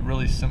you can get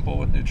really simple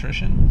with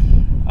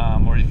nutrition,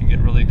 or you can get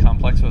really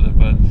complex with it.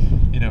 But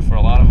for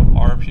a lot of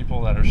our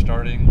people that are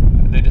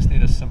starting, they just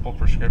need a simple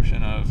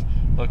prescription of,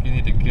 look, you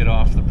need to get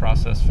off the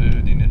processed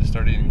food. You need to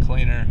start eating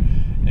cleaner,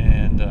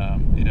 and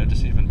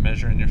just even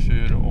measuring your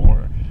food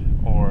or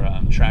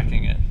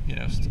tracking it.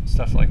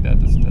 Stuff like that.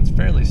 That's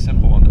fairly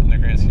simple in the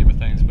grand scheme of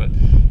things. But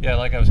yeah,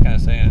 like I was kind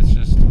of saying, it's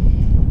just,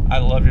 I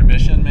love your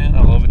mission, man.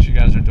 I love what you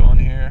guys are doing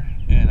here,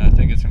 and I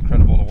think it's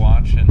incredible to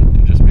watch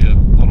and just be a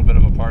little bit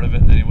of a part of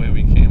it in any way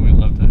we can. We'd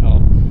love to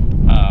help.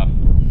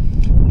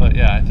 But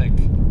yeah, I think,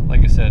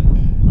 like I said,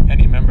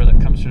 any member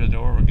that comes through the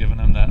door, we're giving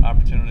them that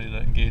opportunity to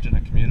engage in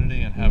a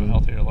community and have a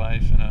healthier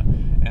life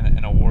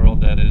in a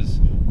world that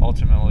is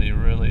ultimately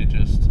really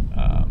just,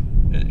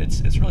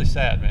 it's really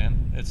sad,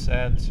 man. It's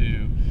sad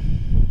to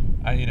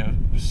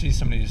see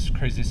some of these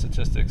crazy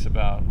statistics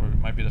about where we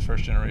might be the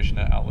first generation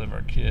to outlive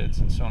our kids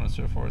and so on and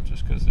so forth,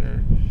 just because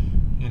their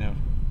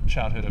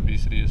childhood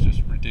obesity is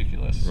just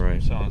ridiculous,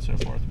 right? So on and so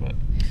forth. But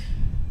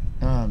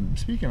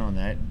speaking on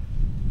that,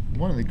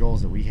 one of the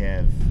goals that we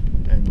have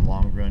in the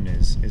long run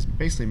is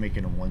basically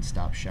making a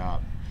one-stop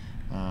shop.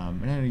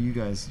 And I know you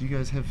guys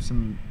have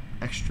some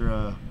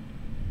extra.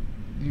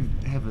 You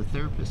have a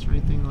therapist or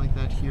anything like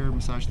that here, a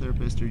massage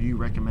therapist, or do you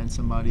recommend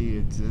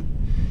somebody?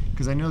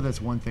 Because I know that's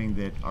one thing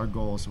that our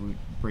goal is, we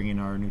bring in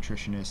our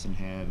nutritionist and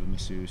have a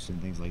masseuse and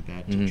things like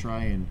that to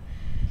try and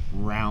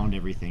round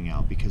everything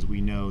out, because we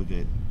know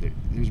that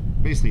there's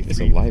basically it's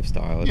a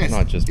lifestyle. It's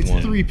not just it's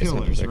one. three it's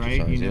pillars,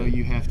 right? yeah.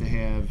 You have to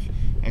have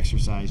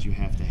exercise, you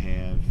have to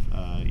have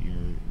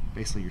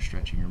your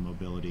stretching, your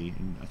mobility,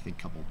 and I think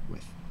coupled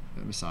with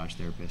a massage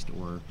therapist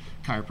or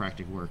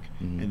chiropractic work,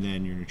 and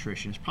then your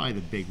nutrition is probably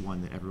the big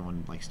one that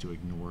everyone likes to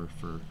ignore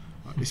for,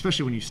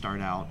 especially when you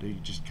start out. You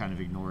just kind of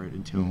ignore it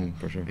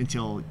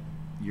until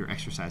your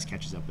exercise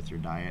catches up with your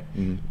diet.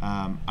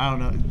 I don't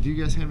know. Do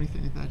you guys have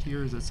anything like that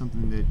here? Is that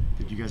something that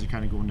you guys are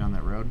kind of going down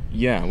that road?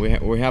 Yeah,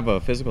 we have a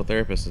physical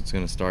therapist that's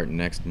going to start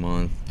next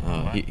month.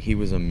 He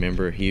was a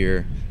member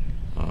here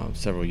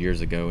several years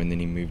ago, and then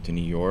he moved to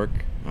New York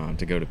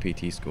to go to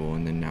PT school,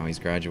 and then now he's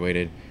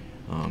graduated.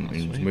 And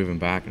he's moving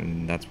back,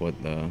 and that's what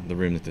the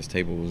room that this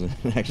table was in.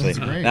 Actually,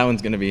 that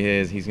one's going to be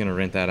his. He's going to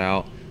rent that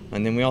out.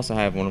 And then we also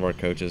have one of our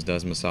coaches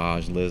does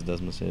massage. Liz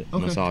does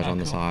massage on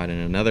the side,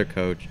 and another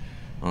coach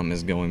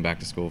is going back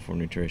to school for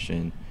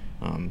nutrition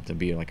to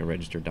be like a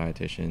registered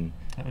dietitian.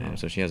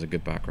 So she has a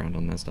good background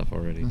on that stuff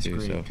already. That's too.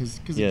 Great. So because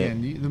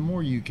again, the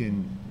more you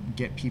can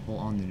get people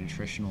on the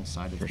nutritional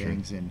side of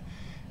things and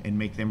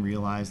make them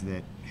realize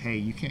that, hey,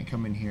 you can't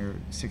come in here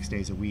 6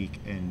 days a week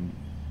and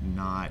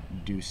not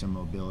do some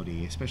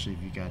mobility, especially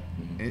if you got,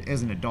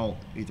 as an adult,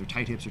 either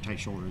tight hips or tight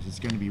shoulders. It's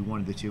going to be one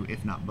of the two,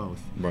 if not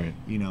both. Right.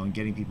 And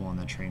getting people on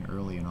that train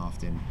early and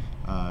often,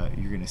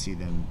 you're going to see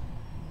them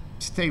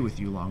stay with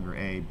you longer,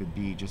 A, but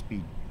B, just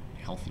be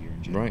healthier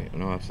in general. Right.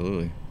 No,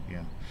 absolutely.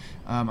 Yeah.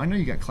 I know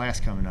you got class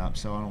coming up,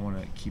 so I don't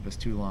want to keep us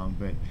too long,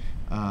 but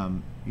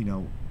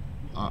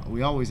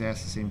we always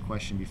ask the same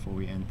question before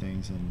we end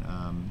things,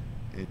 and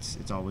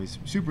it's always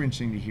super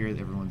interesting to hear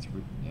everyone's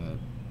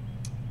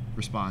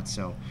response.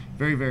 So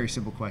very, very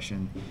simple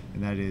question,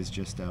 and that is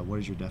just what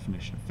is your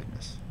definition of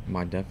fitness?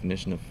 My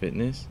definition of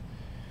fitness?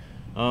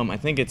 I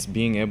think it's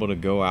being able to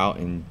go out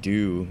and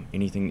do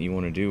anything that you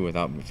want to do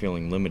without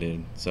feeling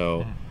limited.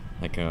 So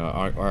like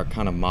our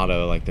kind of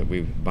motto, like that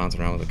we bounce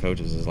around with the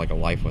coaches, is like a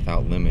life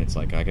without limits.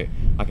 Like I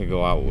could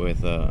go out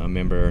with a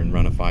member and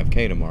run a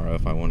 5K tomorrow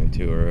if I wanted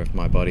to, or if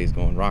my buddy's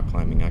going rock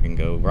climbing, I can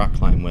go rock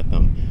climb with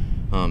them.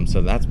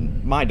 So that's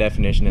my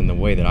definition, and the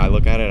way that I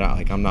look at it.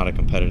 I'm not a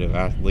competitive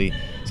athlete,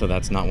 so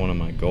that's not one of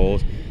my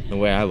goals. The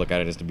way I look at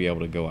it is to be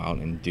able to go out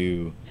and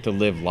to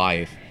live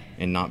life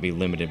and not be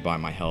limited by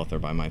my health or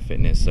by my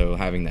fitness. So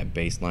having that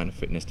baseline of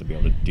fitness to be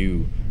able to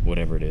do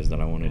whatever it is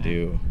that I want to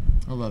do.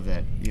 I love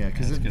that. Yeah,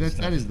 because That's good that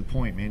stuff. is the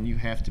point, man. You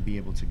have to be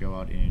able to go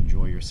out and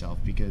enjoy yourself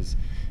because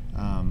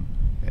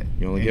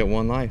You only and- get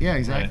one life. Yeah,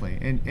 exactly.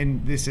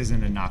 And this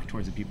isn't a knock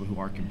towards the people who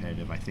are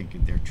competitive. I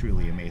think they're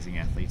truly amazing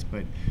athletes.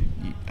 But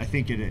I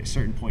think at a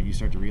certain point you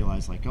start to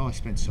realize, like, oh, I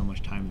spent so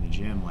much time in the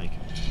gym, like,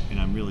 and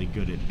I'm really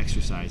good at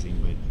exercising,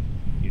 but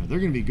they're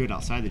going to be good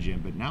outside the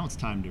gym. But now it's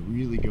time to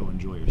really go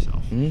enjoy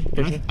yourself. Mhm,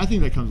 for And sure. I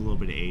think that comes a little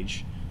bit of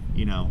age.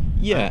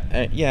 Yeah,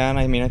 and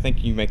I mean, I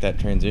think you make that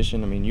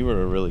transition. I mean, you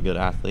were a really good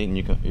athlete, and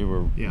you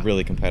were Yeah.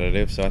 really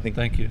competitive. So I think.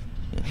 Thank you.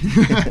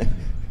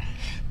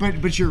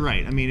 But you're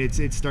right. I mean,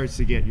 it starts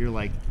to get, you're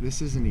like,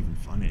 this isn't even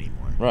fun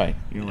anymore. Right.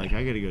 You're like,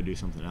 I got to go do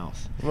something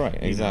else. Right.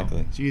 You know?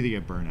 Exactly. So you either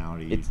get burnt out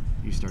or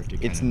you start to.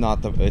 It's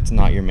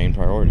not your main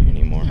priority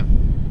anymore. Yeah.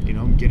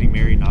 Getting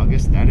married in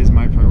August, that is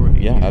my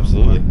priority. Yeah,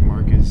 absolutely.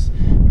 Mark is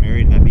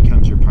married, that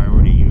becomes your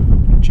priority. You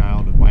have a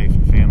child, a wife,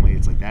 and family.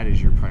 It's like that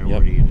is your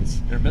priority, and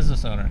it's You're a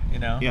business owner,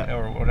 Yeah.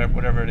 or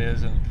whatever it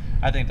is, and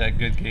I think that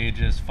good gauge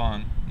is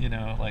fun.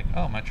 Like,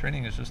 oh, my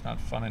training is just not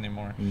fun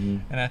anymore. Mm-hmm.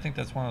 And I think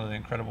that's one of the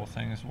incredible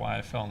things why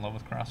I fell in love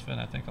with CrossFit.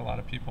 I think a lot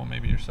of people,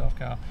 maybe yourself,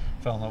 Kyle,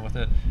 fell in love with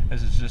it.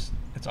 Is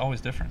it's always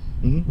different.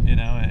 Mhm.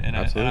 And I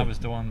Absolutely. was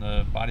doing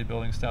the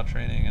bodybuilding style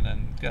training, and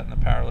then got into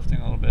powerlifting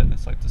a little bit, and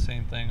it's like the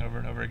same thing over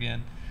and over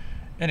again.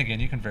 And again,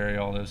 you can vary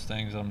all those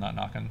things. I'm not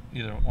knocking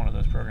either one of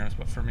those programs,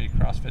 but for me,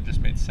 CrossFit just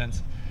made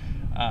sense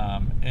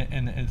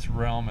in its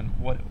realm. And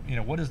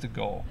what is the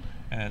goal?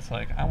 And it's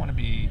like, I want to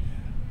be,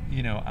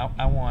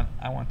 I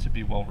want to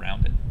be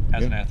well-rounded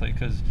as an Yeah. athlete,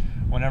 because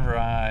whenever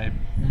I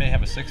may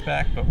have a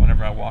six-pack, but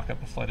whenever I walk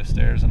up a flight of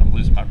stairs and I'm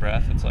losing my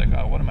breath, it's like,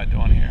 oh, what am I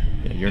doing here?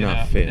 Yeah, you're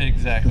not fit.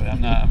 Exactly.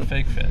 I'm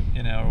fake fit,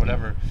 or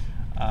whatever.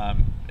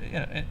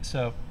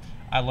 So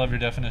I love your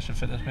definition of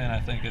fitness, man. I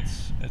think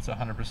it's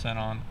 100%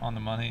 on the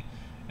money,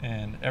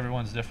 and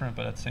everyone's different,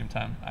 but at the same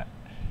time,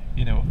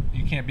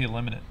 you can't be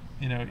limited.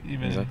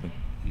 Even Exactly.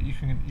 you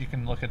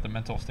can look at the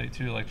mental state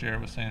too, like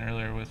Jared was saying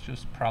earlier, with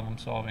just problem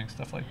solving,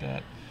 stuff like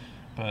that.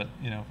 But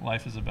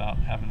life is about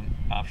having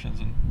options,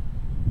 and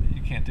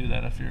you can't do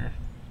that if you're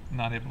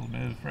not able to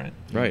move, right?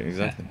 Right.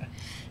 Exactly.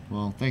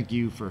 well. Thank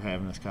you for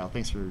having us, Kyle.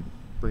 Thanks for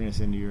bringing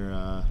us into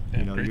your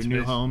great your new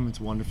space. home.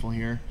 It's wonderful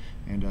here,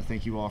 and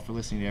thank you all for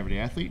listening to Everyday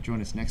Athlete. Join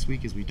us next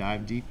week as we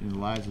dive deep into the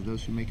lives of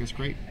those who make us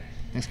great.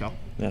 Thanks, Kyle.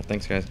 Yeah.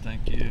 Thanks, guys.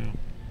 Thank you.